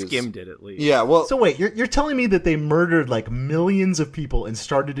the Jews. He skimmed it, at least. Yeah, well... So wait, you're telling me that they murdered, like, millions of people and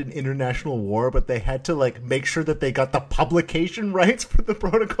started an international war, but they had to, like, make sure that they got the publication rights for the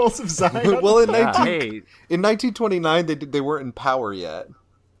Protocols of Zion? Well, in 1929, they weren't in power yet.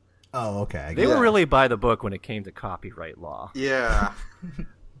 Oh, okay. They were really by the book when it came to copyright law. Yeah.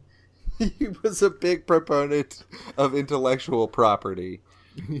 He was a big proponent of intellectual property.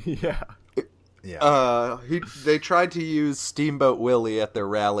 Yeah. Yeah. They tried to use Steamboat Willie at their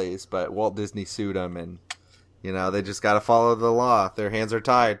rallies, but Walt Disney sued him, and, they just got to follow the law. Their hands are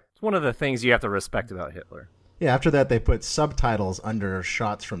tied. It's one of the things you have to respect about Hitler. Yeah, after that, they put subtitles under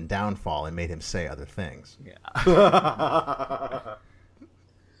shots from Downfall and made him say other things. Yeah.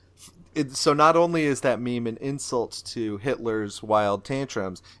 So not only is that meme an insult to Hitler's wild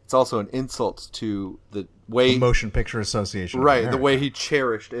tantrums, it's also an insult to the way... The Motion Picture Association. Right, the way he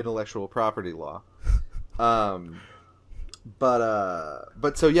cherished intellectual property law. So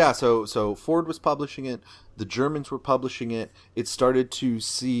Ford was publishing it, the Germans were publishing it, it started to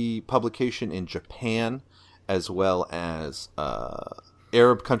see publication in Japan, as well as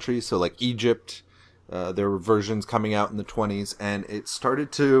Arab countries, so like Egypt. There were versions coming out in the 1920s, and it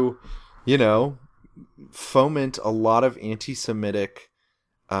started to, foment a lot of anti-Semitic,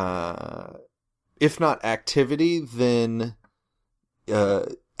 if not activity, then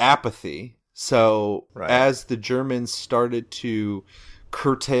apathy. So as the Germans started to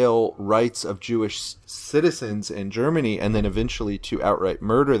curtail rights of Jewish citizens in Germany and then eventually to outright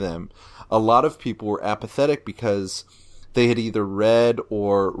murder them, a lot of people were apathetic because they had either read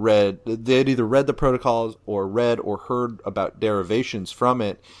the protocols or read or heard about derivations from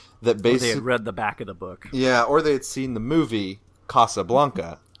it that basically they had read the back of the book. Yeah, or they had seen the movie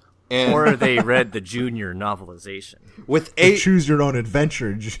Casablanca. Or they read the junior novelization. With 8 Choose Your Own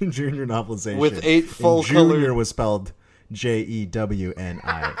Adventure junior novelization. With 8 full Junior color was spelled Jewnnior.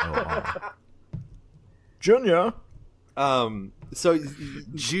 Junior. So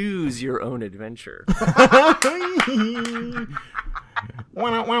choose your own adventure. Damn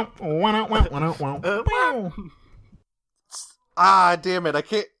it! I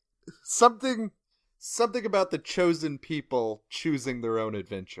can't. Something about the chosen people choosing their own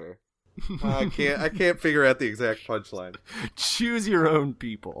adventure. I can't figure out the exact punchline. Choose your own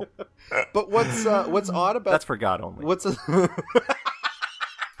people. But what's odd about that's for God only.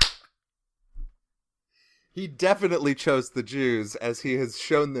 He definitely chose the Jews, as he has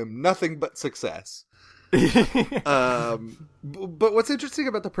shown them nothing but success. But what's interesting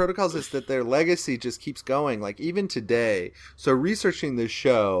about the protocols is that their legacy just keeps going. Like, even today, so researching this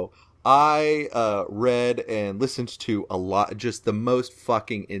show, I read and listened to a lot, just the most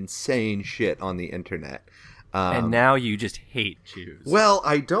fucking insane shit on the internet. And now you just hate Jews. Well,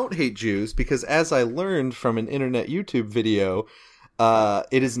 I don't hate Jews, because as I learned from an internet YouTube video,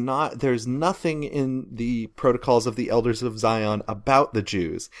 there's nothing in the protocols of the Elders of Zion about the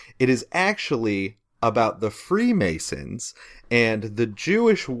Jews. It is actually about the Freemasons, and the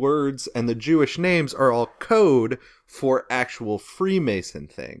Jewish words and the Jewish names are all code for actual Freemason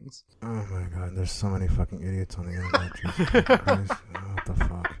things. Oh my god, there's so many fucking idiots on the internet. Jesus Christ. What the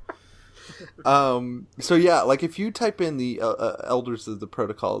fuck? So yeah, like if you type in the Elders of the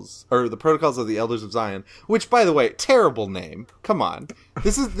Protocols, or the Protocols of the Elders of Zion, which, by the way, terrible name. Come on,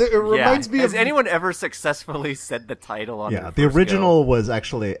 it reminds me of. Has anyone ever successfully said the title on? Yeah, the original was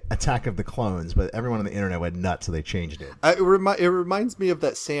actually Attack of the Clones, but everyone on the internet went nuts, so they changed it. It reminds me of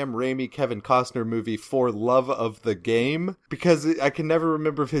that Sam Raimi, Kevin Costner movie For Love of the Game, because I can never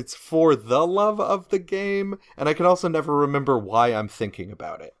remember if it's For the Love of the Game, and I can also never remember why I'm thinking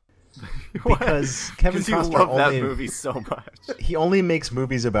about it. Because Kevin Costner love that movie so much. He only makes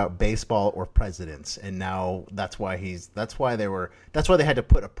movies about baseball or presidents, and now that's why they had to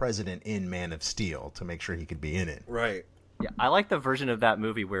put a president in Man of Steel to make sure he could be in it. Right. Yeah, I like the version of that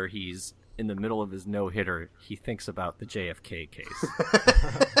movie where he's in the middle of his no-hitter. He thinks about the JFK case.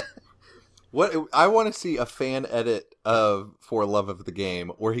 What I want to see a fan edit of For Love of the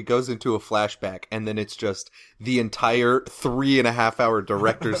Game where he goes into a flashback and then it's just the entire 3.5 hour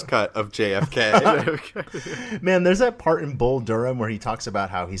director's cut of JFK. Man, there's that part in Bull Durham where he talks about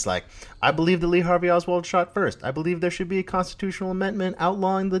how he's like, I believe that Lee Harvey Oswald shot first. I believe there should be a constitutional amendment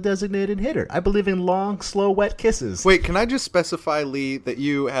outlawing the designated hitter. I believe in long, slow, wet kisses. Wait, can I just specify, Lee, that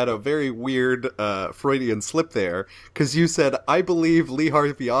you had a very weird Freudian slip there, because you said, I believe Lee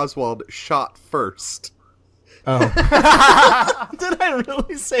Harvey Oswald shot first. Oh. Did I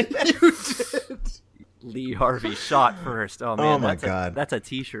really say that? You did. Lee Harvey shot first. Oh man, oh my God. That's a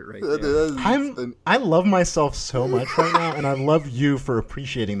t-shirt right there. I love myself so much right now, and I love you for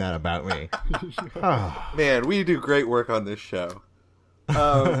appreciating that about me. Oh. Man, we do great work on this show.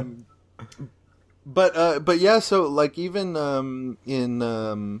 But yeah, so like even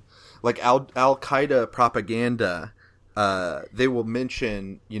in like Al Qaeda propaganda, they will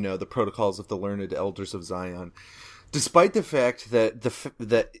mention, you know, the protocols of the learned elders of Zion, despite the fact that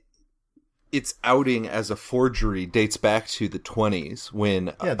that its outing as a forgery dates back to the 1920s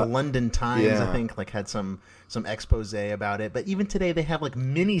when the London Times I think like had some expose about it. But even today they have like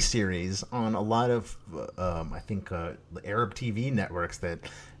mini series on a lot of I think Arab TV networks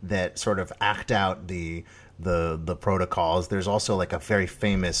that sort of act out the protocols. There's also like a very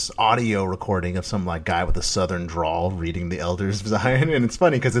famous audio recording of some like guy with a southern drawl reading the Elders of Zion, and it's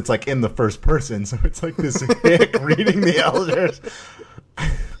funny because it's like in the first person, so it's like this hick reading the Elders.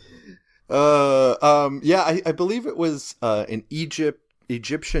 I believe it was an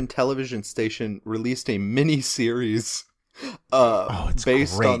Egyptian television station released a mini series It's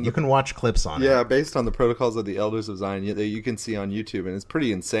based great. on You can watch clips on it. Yeah, based on the protocols of the Elders of Zion that you can see on YouTube, and it's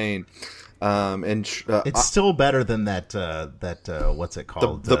pretty insane. It's still better than that what's it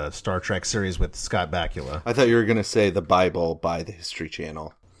called? The Star Trek series with Scott Bakula. I thought you were going to say the Bible by the History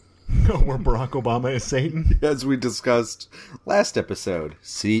Channel. Where Barack Obama is Satan? As we discussed last episode.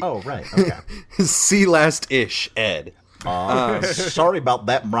 Oh, right. Okay. See last-ish, Ed. Sorry about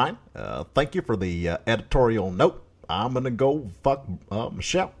that, Brian. Thank you for the editorial note. I'm going to go fuck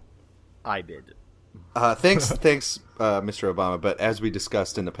Michelle. I did. Thanks, Mr. Obama. But as we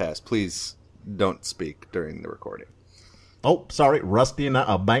discussed in the past, please don't speak during the recording. Oh, sorry. Rusty and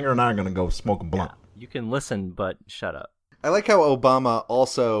Banger and I are going to go smoke a blunt. Yeah, you can listen, but shut up. I like how Obama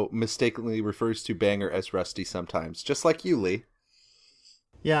also mistakenly refers to Banger as Rusty sometimes, just like you, Lee.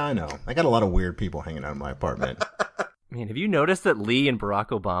 Yeah, I know. I got a lot of weird people hanging out in my apartment. Man, have you noticed that Lee and Barack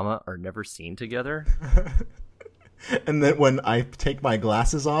Obama are never seen together? And then when I take my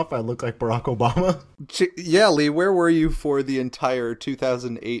glasses off, I look like Barack Obama. Yeah, Lee, where were you for the entire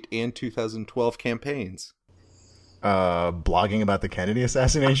 2008 and 2012 campaigns? Blogging about the Kennedy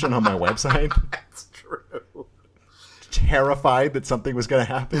assassination on my website. That's true. Terrified that something was going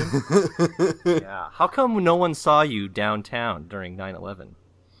to happen. Yeah. How come no one saw you downtown during 9/11?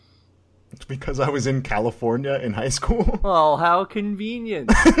 It's because I was in California in high school. Oh, how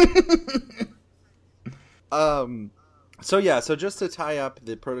convenient. So just to tie up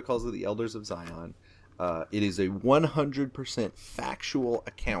the protocols of the Elders of Zion, it is a 100% factual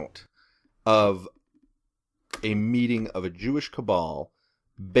account of a meeting of a Jewish cabal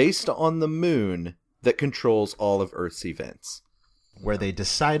based on the moon that controls all of Earth's events. Where they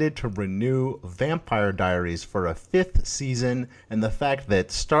decided to renew Vampire Diaries for a 5th season, and the fact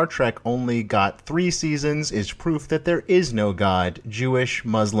that Star Trek only got 3 seasons is proof that there is no God, Jewish,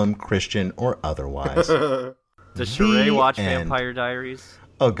 Muslim, Christian, or otherwise. Does Sheree watch Vampire Diaries?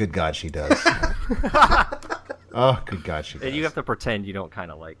 Oh, good God, she does. Oh, good God, she does. And you have to pretend you don't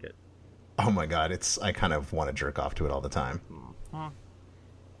kind of like it. Oh my God, I kind of want to jerk off to it all the time.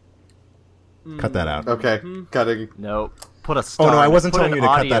 Cut that out. Okay, cutting. Nope. Put a star. Oh no, I wasn't telling you to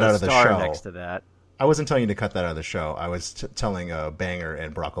cut that out of the show. Next to that. I wasn't telling you to cut that out of the show. I was telling Banger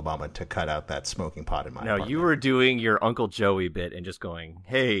and Barack Obama to cut out that smoking pot in my apartment. You were doing your Uncle Joey bit and just going,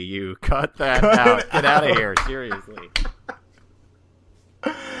 "Hey, you cut that out. Get out of here, seriously."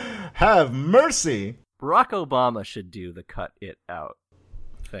 Have mercy. Barack Obama should do the cut it out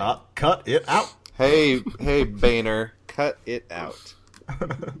thing. Cut it out. Hey, Boehner, cut it out.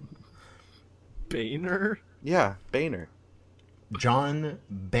 Boehner? Yeah, Boehner. John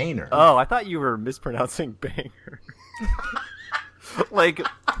Boehner. Oh, I thought you were mispronouncing Banger. Like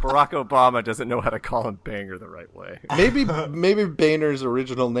Barack Obama doesn't know how to call him Banger the right way. Maybe Boehner's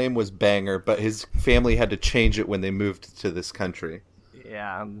original name was Banger, but his family had to change it when they moved to this country.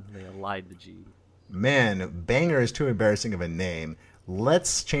 Yeah, they lied the G. Man, Banger is too embarrassing of a name.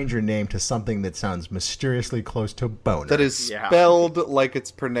 Let's change your name to something that sounds mysteriously close to Boner. That is spelled like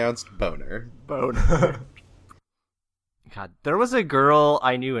it's pronounced Boner. Boner. God, there was a girl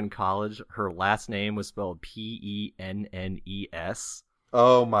I knew in college. Her last name was spelled Pennes.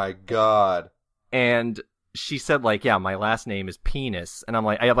 Oh my God. And she said, like, yeah, my last name is Penis. And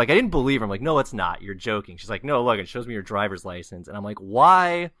I didn't believe her. I'm like, no, it's not. You're joking. She's like, no, look, it shows me your driver's license. And I'm like,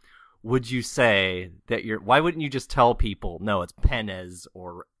 why would you say that why wouldn't you just tell people, no, it's Pennes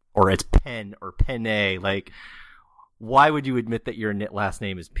or it's Pen or Penne? Like, why would you admit that your last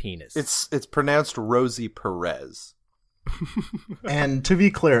name is Penis? It's pronounced Rosie Perez. And to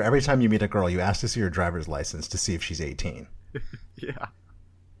be clear, every time you meet a girl, you ask to see her driver's license to see if she's 18. Yeah.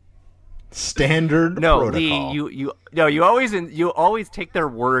 Standard protocol. Lee, you always take their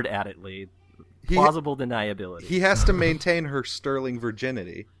word at it, Lee. Plausible deniability. He has to maintain her sterling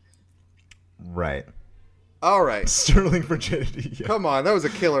virginity. Right. All right. Sterling virginity. Yeah. Come on, that was a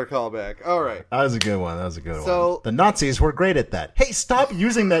killer callback. All right. That was a good one. one. The Nazis were great at that. Hey, stop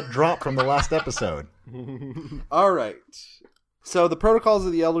using that drop from the last episode. All right. So the protocols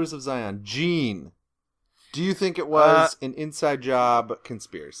of the Elders of Zion. Gene, do you think it was an inside job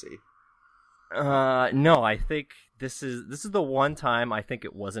conspiracy? No, I think this is the one time I think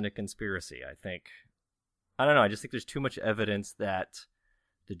it wasn't a conspiracy. I don't know. I just think there's too much evidence that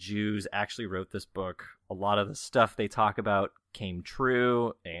the Jews actually wrote this book. A lot of the stuff they talk about came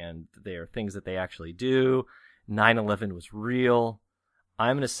true, and they are things that they actually do. 9/11 was real.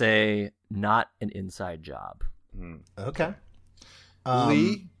 I'm going to say not an inside job. Okay.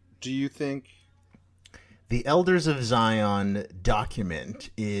 Lee, do you think the Elders of Zion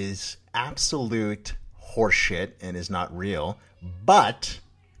document is absolute horseshit and is not real, but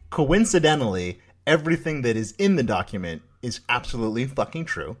coincidentally, everything that is in the document is absolutely fucking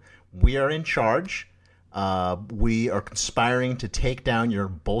true. We are in charge. We are conspiring to take down your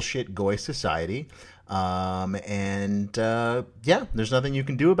bullshit goy society. Yeah, there's nothing you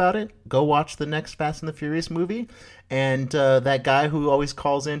can do about it. Go watch the next Fast and the Furious movie. And that guy who always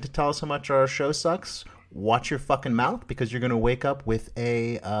calls in to tell us how much our show sucks, watch your fucking mouth, because you're going to wake up with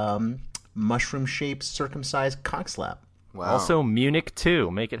a mushroom-shaped circumcised cock slap. Wow. Also, Munich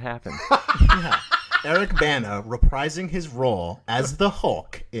 2. Make it happen. Yeah. Eric Bana reprising his role as the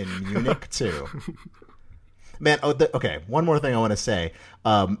Hulk in Munich 2. Man, okay, one more thing I want to say.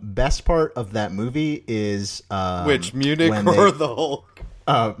 Best part of that movie is... Which, Munich or the Hulk?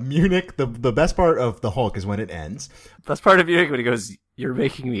 Munich, the best part of the Hulk is when it ends. Best part of Munich when he goes, "You're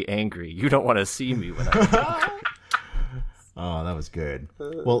making me angry. You don't want to see me when I'm Oh, that was good.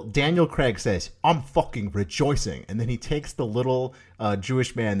 Well, Daniel Craig says, "I'm fucking rejoicing." And then he takes the little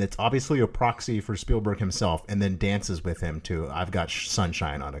Jewish man that's obviously a proxy for Spielberg himself and then dances with him to "I've Got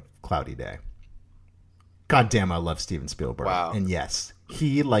Sunshine on a Cloudy Day." God damn, I love Steven Spielberg. Wow. And yes,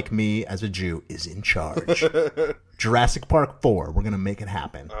 he, like me as a Jew, is in charge. Jurassic Park 4, we're going to make it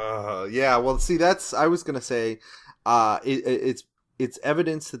happen. Yeah, well, see, I was going to say, it's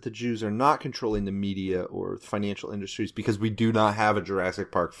evidence that the Jews are not controlling the media or financial industries because we do not have a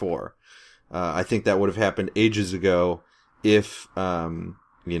Jurassic Park 4. I think that would have happened ages ago if, some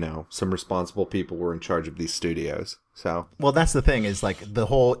responsible people were in charge of these studios. So, well, that's the thing, is like the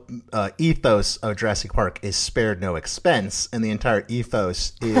whole ethos of Jurassic Park is spared no expense, and the entire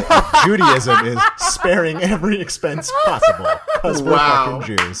ethos of Judaism is sparing every expense possible because we're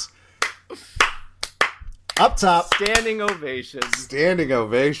fucking Jews. Up top. Standing ovation. Standing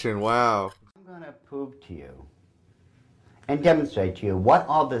ovation, wow. I'm going to prove to you and demonstrate to you what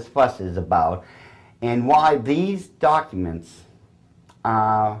all this fuss is about and why these documents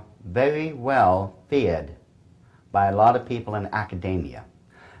are very well feared by a lot of people in academia.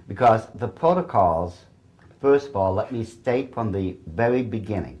 Because the protocols, first of all, let me state from the very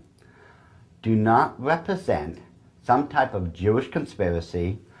beginning, do not represent some type of Jewish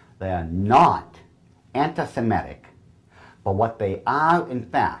conspiracy. They are not anti-Semitic. But what they are, in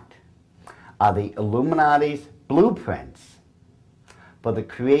fact, are the Illuminati's blueprints for the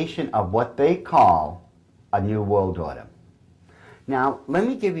creation of what they call a New World Order. Now, let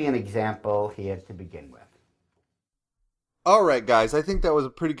me give you an example here to begin with. All right, guys, I think that was a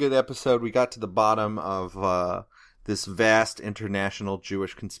pretty good episode. We got to the bottom of this vast international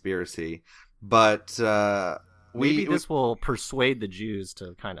Jewish conspiracy. But maybe this will persuade the Jews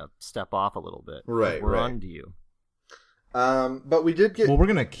to kind of step off a little bit. Right, We're right. on to you. But we did get... Well, we're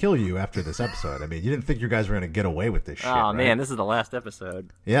going to kill you after this episode. I mean, you didn't think you guys were going to get away with this shit, Oh, right? man, this is the last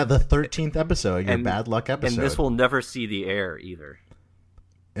episode. Yeah, the 13th episode, your bad luck episode. And this will never see the air either.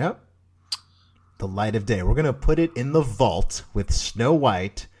 Yep. The light of day. We're going to put it in the vault with Snow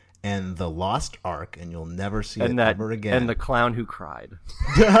White and the Lost Ark, and you'll never see it ever again. And the clown who cried.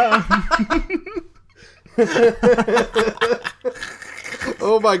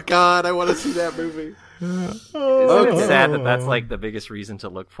 Oh my god, I want to see that movie. Isn't it sad that that's like the biggest reason to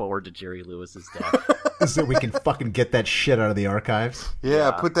look forward to Jerry Lewis's death? So we can fucking get that shit out of the archives.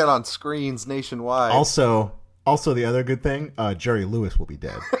 Yeah, put that on screens nationwide. Also the other good thing, Jerry Lewis will be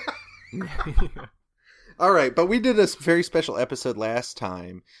dead. All right, but we did a very special episode last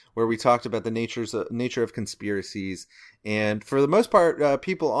time where we talked about the nature of conspiracies, and for the most part,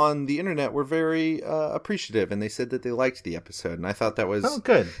 people on the internet were very appreciative, and they said that they liked the episode, and I thought that was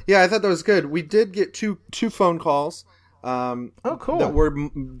good. Yeah, I thought that was good. We did get two phone calls. Cool. That were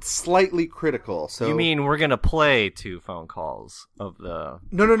slightly critical. So you mean we're gonna play 2 phone calls of the?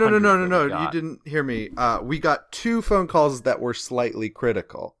 No. You didn't hear me. We got 2 phone calls that were slightly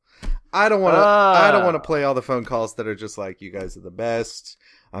critical. I don't want to play all the phone calls that are just like, you guys are the best.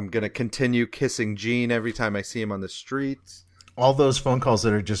 I'm going to continue kissing Gene every time I see him on the street. All those phone calls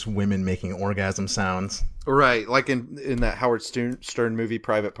that are just women making orgasm sounds. Right, like in that Howard Stern movie,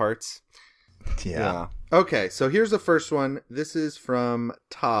 Private Parts. Yeah. Okay, so here's the first one. This is from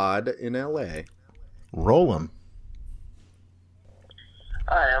Todd in L.A. Roll him.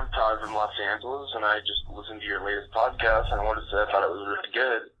 Hi, I'm Todd from Los Angeles, and I just listened to your latest podcast, and I wanted to say I thought it was really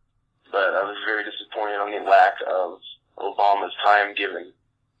good. But I was very disappointed on the lack of Obama's time given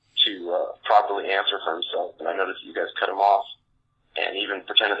to properly answer for himself. And I noticed you guys cut him off and even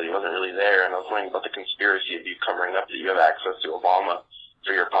pretended that he wasn't really there. And I was wondering about the conspiracy of you covering up that you have access to Obama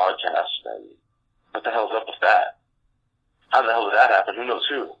for your podcast. And what the hell's up with that? How the hell did that happen? Who knows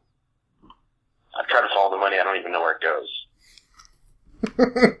who? I've tried to follow the money. I don't even know where it goes.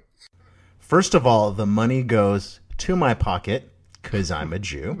 First of all, the money goes to my pocket because I'm a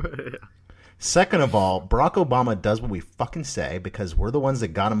Jew. Second of all, Barack Obama does what we fucking say because we're the ones that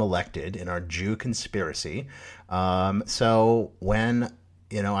got him elected in our Jew conspiracy. So when,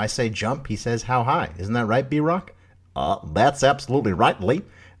 I say jump, he says how high. Isn't that right, B-Rock? That's absolutely right, Lee.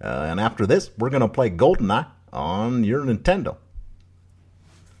 And after this, we're going to play GoldenEye on your Nintendo.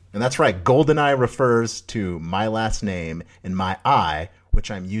 And that's right, GoldenEye refers to my last name and my eye, which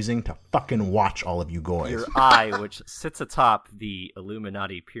I'm using to fucking watch all of you guys. Your eye, which sits atop the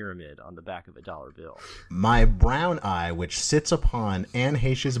Illuminati pyramid on the back of a dollar bill. My brown eye, which sits upon Anne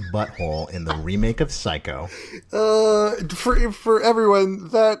Heche's butthole in the remake of Psycho. For everyone,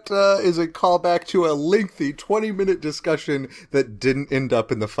 that is a callback to a lengthy 20-minute discussion that didn't end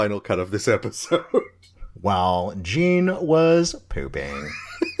up in the final cut of this episode. While Gene was pooping.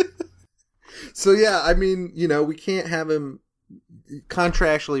 So yeah, I mean, we can't have him...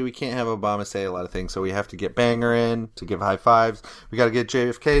 Contractually, we can't have Obama say a lot of things, so we have to get Banger in to give high fives. We got to get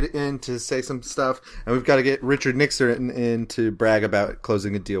JFK in to say some stuff, and we've got to get Richard Nixon in to brag about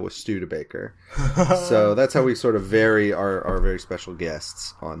closing a deal with Studebaker. So that's how we sort of vary our very special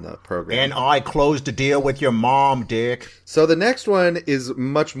guests on the program. And I closed a deal with your mom, Dick. So the next one is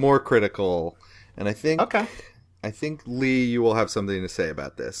much more critical, and I think Lee, you will have something to say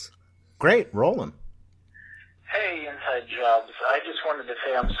about this. Great, roll him. Hey, Inside Jobs. I just wanted to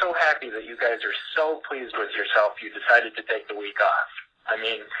say I'm so happy that you guys are so pleased with yourself you decided to take the week off. I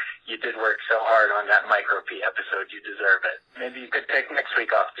mean, you did work so hard on that Micro P episode, you deserve it. Maybe you could take next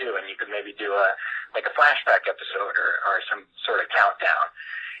week off too, and you could maybe do a flashback episode or some sort of countdown.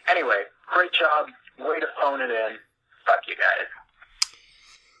 Anyway, great job. Way to phone it in. Fuck you guys.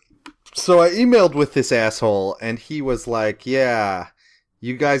 So I emailed with this asshole, and he was like, yeah...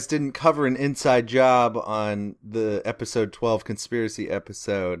 You guys didn't cover an inside job on the episode 12 conspiracy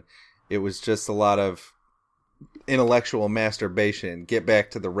episode. It was just a lot of intellectual masturbation. Get back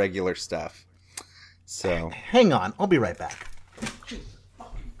to the regular stuff. So hang on, I'll be right back.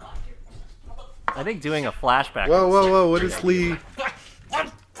 I think doing a flashback. Whoa! What is Lee?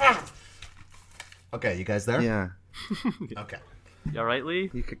 Okay, you guys there? Yeah. Okay. You all right,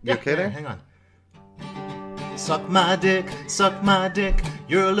 Lee? You okay there? Hang on. Suck my dick,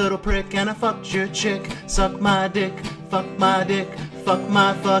 you're a little prick and I fucked your chick. Suck my dick, fuck my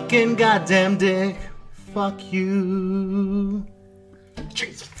fucking goddamn dick. Fuck you.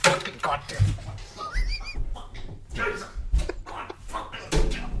 Jesus fucking goddamn. Jesus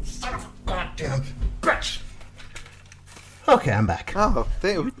son of a goddamn bitch. Okay, I'm back. Oh,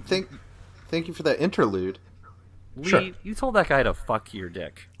 thank you for that interlude. Lee, Sure. you told that guy to fuck your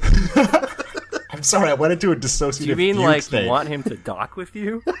dick. I'm sorry, I went into a dissociative Do you mean fugue like state. you want him to dock with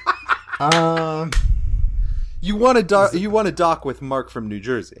you? You want to dock with Mark from New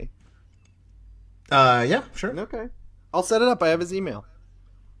Jersey? Yeah, sure. Okay, I'll set it up. I have his email.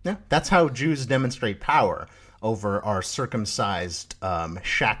 Yeah, that's how Jews demonstrate power over our circumcised,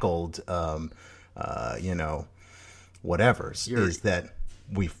 shackled, whatevers. Is that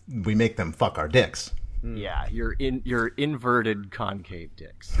we make them fuck our dicks. Yeah, your inverted concave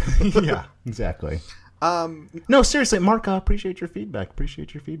dicks. Yeah, exactly. No, seriously, Mark. Appreciate your feedback.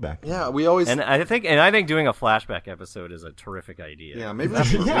 Yeah, we always and I think doing a flashback episode is a terrific idea. Yeah, maybe we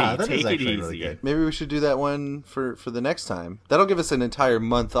should, that take is it actually easy. really good. maybe we should do that one for the next time. That'll give us an entire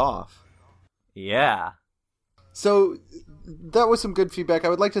month off. Yeah. So that was some good feedback. I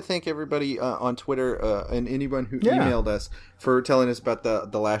would like to thank everybody on Twitter and anyone who emailed us for telling us about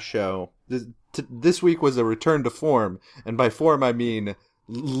the last show. This week was a return to form, and by form I mean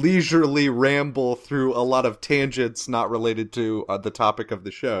leisurely ramble through a lot of tangents not related to the topic of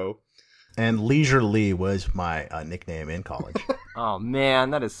the show. And Leisure Lee was my nickname in college. Oh man,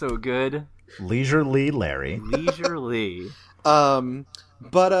 that is so good. Leisure Lee Larry. Leisure Lee.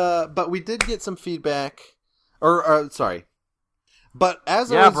 But we did get some feedback. Sorry. But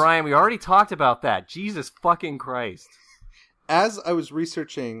Brian, we already talked about that. Jesus fucking Christ. As I was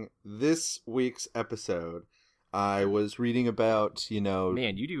researching this week's episode, I was reading about,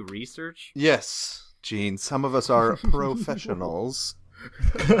 Man, you do research? Yes, Gene. Some of us are professionals.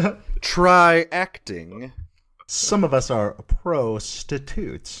 Try acting. Some of us are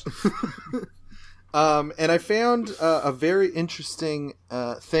prostitutes. And I found a very interesting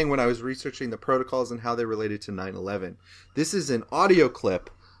thing when I was researching the protocols and how they related to 9/11. This is an audio clip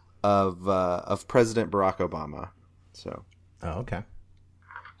of President Barack Obama. So. Oh, okay.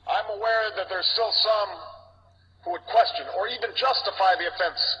 I'm aware that there's still some who would question or even justify the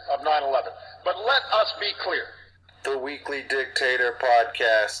offense of 9/11. But let us be clear. The Weekly Dictator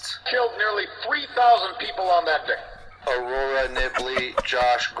podcast Killed nearly 3,000 people on that day. Aurora Nibley,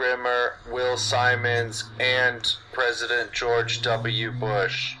 Josh Grimmer, Will Simons, and President George W.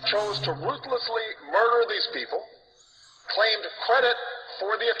 Bush chose to ruthlessly murder these people, claimed credit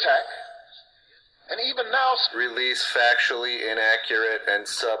for the attack, and even now release factually inaccurate and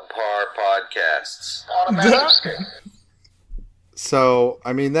subpar podcasts on a massive scale. So,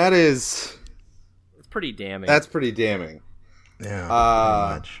 I mean, it's pretty damning. That's pretty damning. Yeah,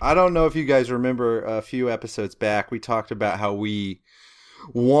 pretty much. I don't know if you guys remember a few episodes back, we talked about how we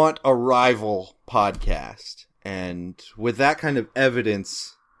want a rival podcast. And with that kind of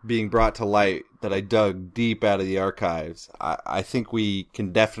evidence being brought to light that I dug deep out of the archives, I think we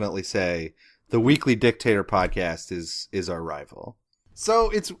can definitely say the Weekly Dictator podcast is our rival.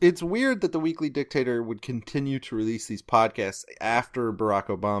 So it's weird that the Weekly Dictator would continue to release these podcasts after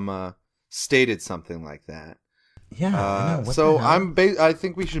Barack Obama stated something like that. Yeah. I know. So I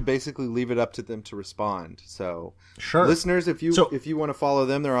think we should basically leave it up to them to respond. So, sure, listeners, if you want to follow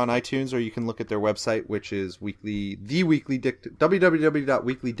them, they're on iTunes, or you can look at their website, which is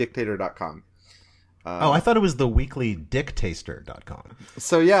www.weeklydictator.com. I thought it was the weeklydictaster.com.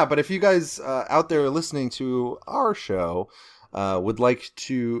 So yeah, but if you guys out there listening to our show would like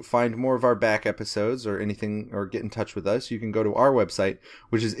to find more of our back episodes or anything, or get in touch with us, you can go to our website,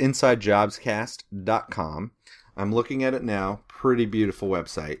 which is InsideJobsCast.com. I'm looking at it now. Pretty beautiful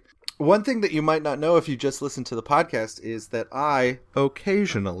website. One thing that you might not know if you just listen to the podcast is that I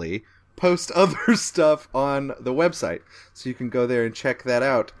occasionally post other stuff on the website. So you can go there and check that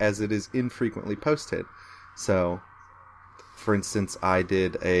out, as it is infrequently posted. So, for instance, I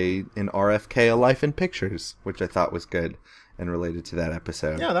did an RFK A Life in Pictures, which I thought was good and related to that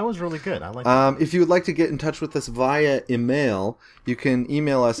episode. Yeah, that was really good. I like that. If you would like to get in touch with us via email, you can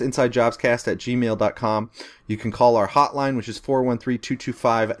email us insidejobscast@gmail.com. You can call our hotline, which is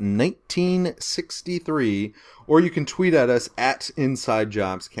 413-225-1963, or you can tweet at us at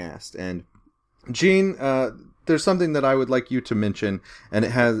InsideJobsCast. And Gene, there's something that I would like you to mention, and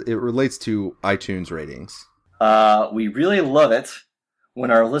it relates to iTunes ratings. We really love it when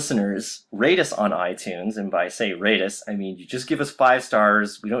our listeners rate us on iTunes, and by say rate us, I mean you just give us 5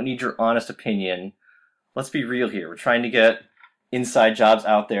 stars. We don't need your honest opinion. Let's be real here. We're trying to get Inside Jobs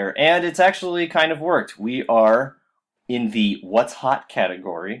out there, and it's actually kind of worked. We are in the What's Hot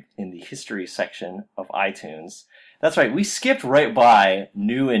category in the history section of iTunes. That's right, we skipped right by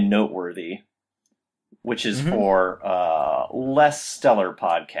New and Noteworthy, which is for less stellar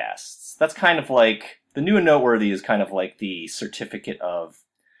podcasts. That's kind of like... The New and Noteworthy is kind of like the certificate of,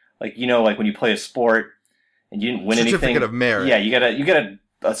 like, you know, like when you play a sport and you didn't win anything. Certificate of merit. Yeah, you get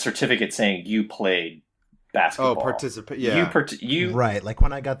a certificate saying you played basketball. Oh, participate. Yeah. Right, like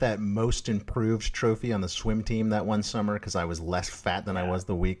when I got that most improved trophy on the swim team that one summer because I was less fat than I was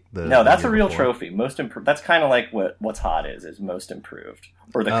the week. No, that's a real trophy. Most improved. That's kind of like What's Hot is most improved,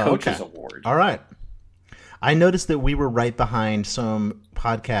 or the Coaches Award. All right. I noticed that we were right behind some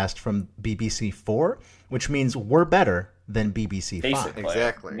podcast from BBC 4, which means we're better than BBC 5. Basically.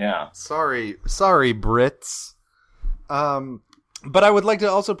 Exactly. Yeah. Sorry, Brits. But I would like to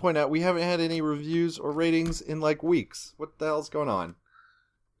also point out we haven't had any reviews or ratings in like weeks. What the hell's going on?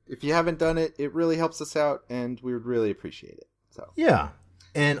 If you haven't done it, it really helps us out, and we would really appreciate it. So yeah.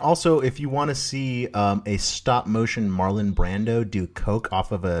 And also, if you want to see a stop-motion Marlon Brando do coke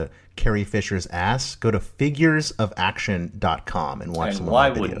off of a Carrie Fisher's ass, go to figuresofaction.com and watch some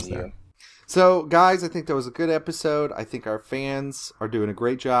of the videos there. So, guys, I think that was a good episode. I think our fans are doing a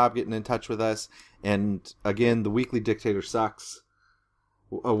great job getting in touch with us. And, again, the Weekly Dictator sucks.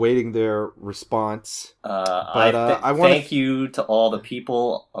 Awaiting their response. I thank you to all the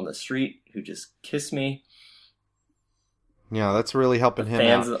people on the street who just kiss me. Yeah, that's really helping him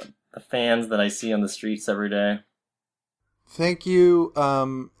out. The fans that I see on the streets every day. Thank you,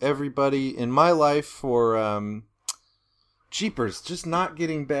 everybody in my life for, jeepers, just not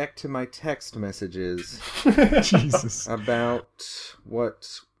getting back to my text messages. Jesus. About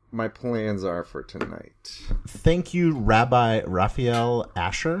what my plans are for tonight. Thank you, Rabbi Raphael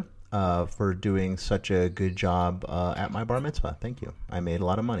Asher, for doing such a good job at my bar mitzvah. Thank you. I made a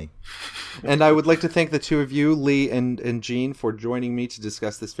lot of money. And I would like to thank the two of you, Lee and Gene, for joining me to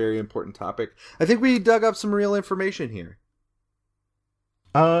discuss this very important topic. I think we dug up some real information here.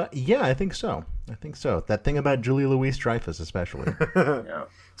 Yeah, I think so. That thing about Julia Louis-Dreyfus, especially. Yeah.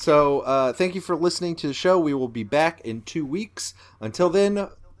 So, thank you for listening to the show. We will be back in 2 weeks. Until then,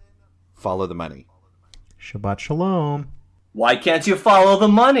 follow the money. Shabbat shalom. Why can't you follow the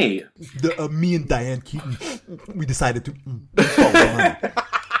money? Me and Diane Keaton, we decided to follow the money.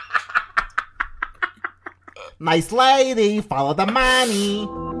 Nice lady, follow the money.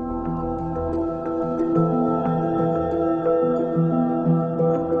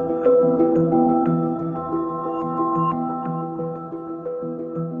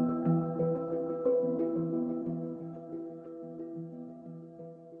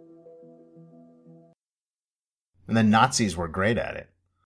 And the Nazis were great at it.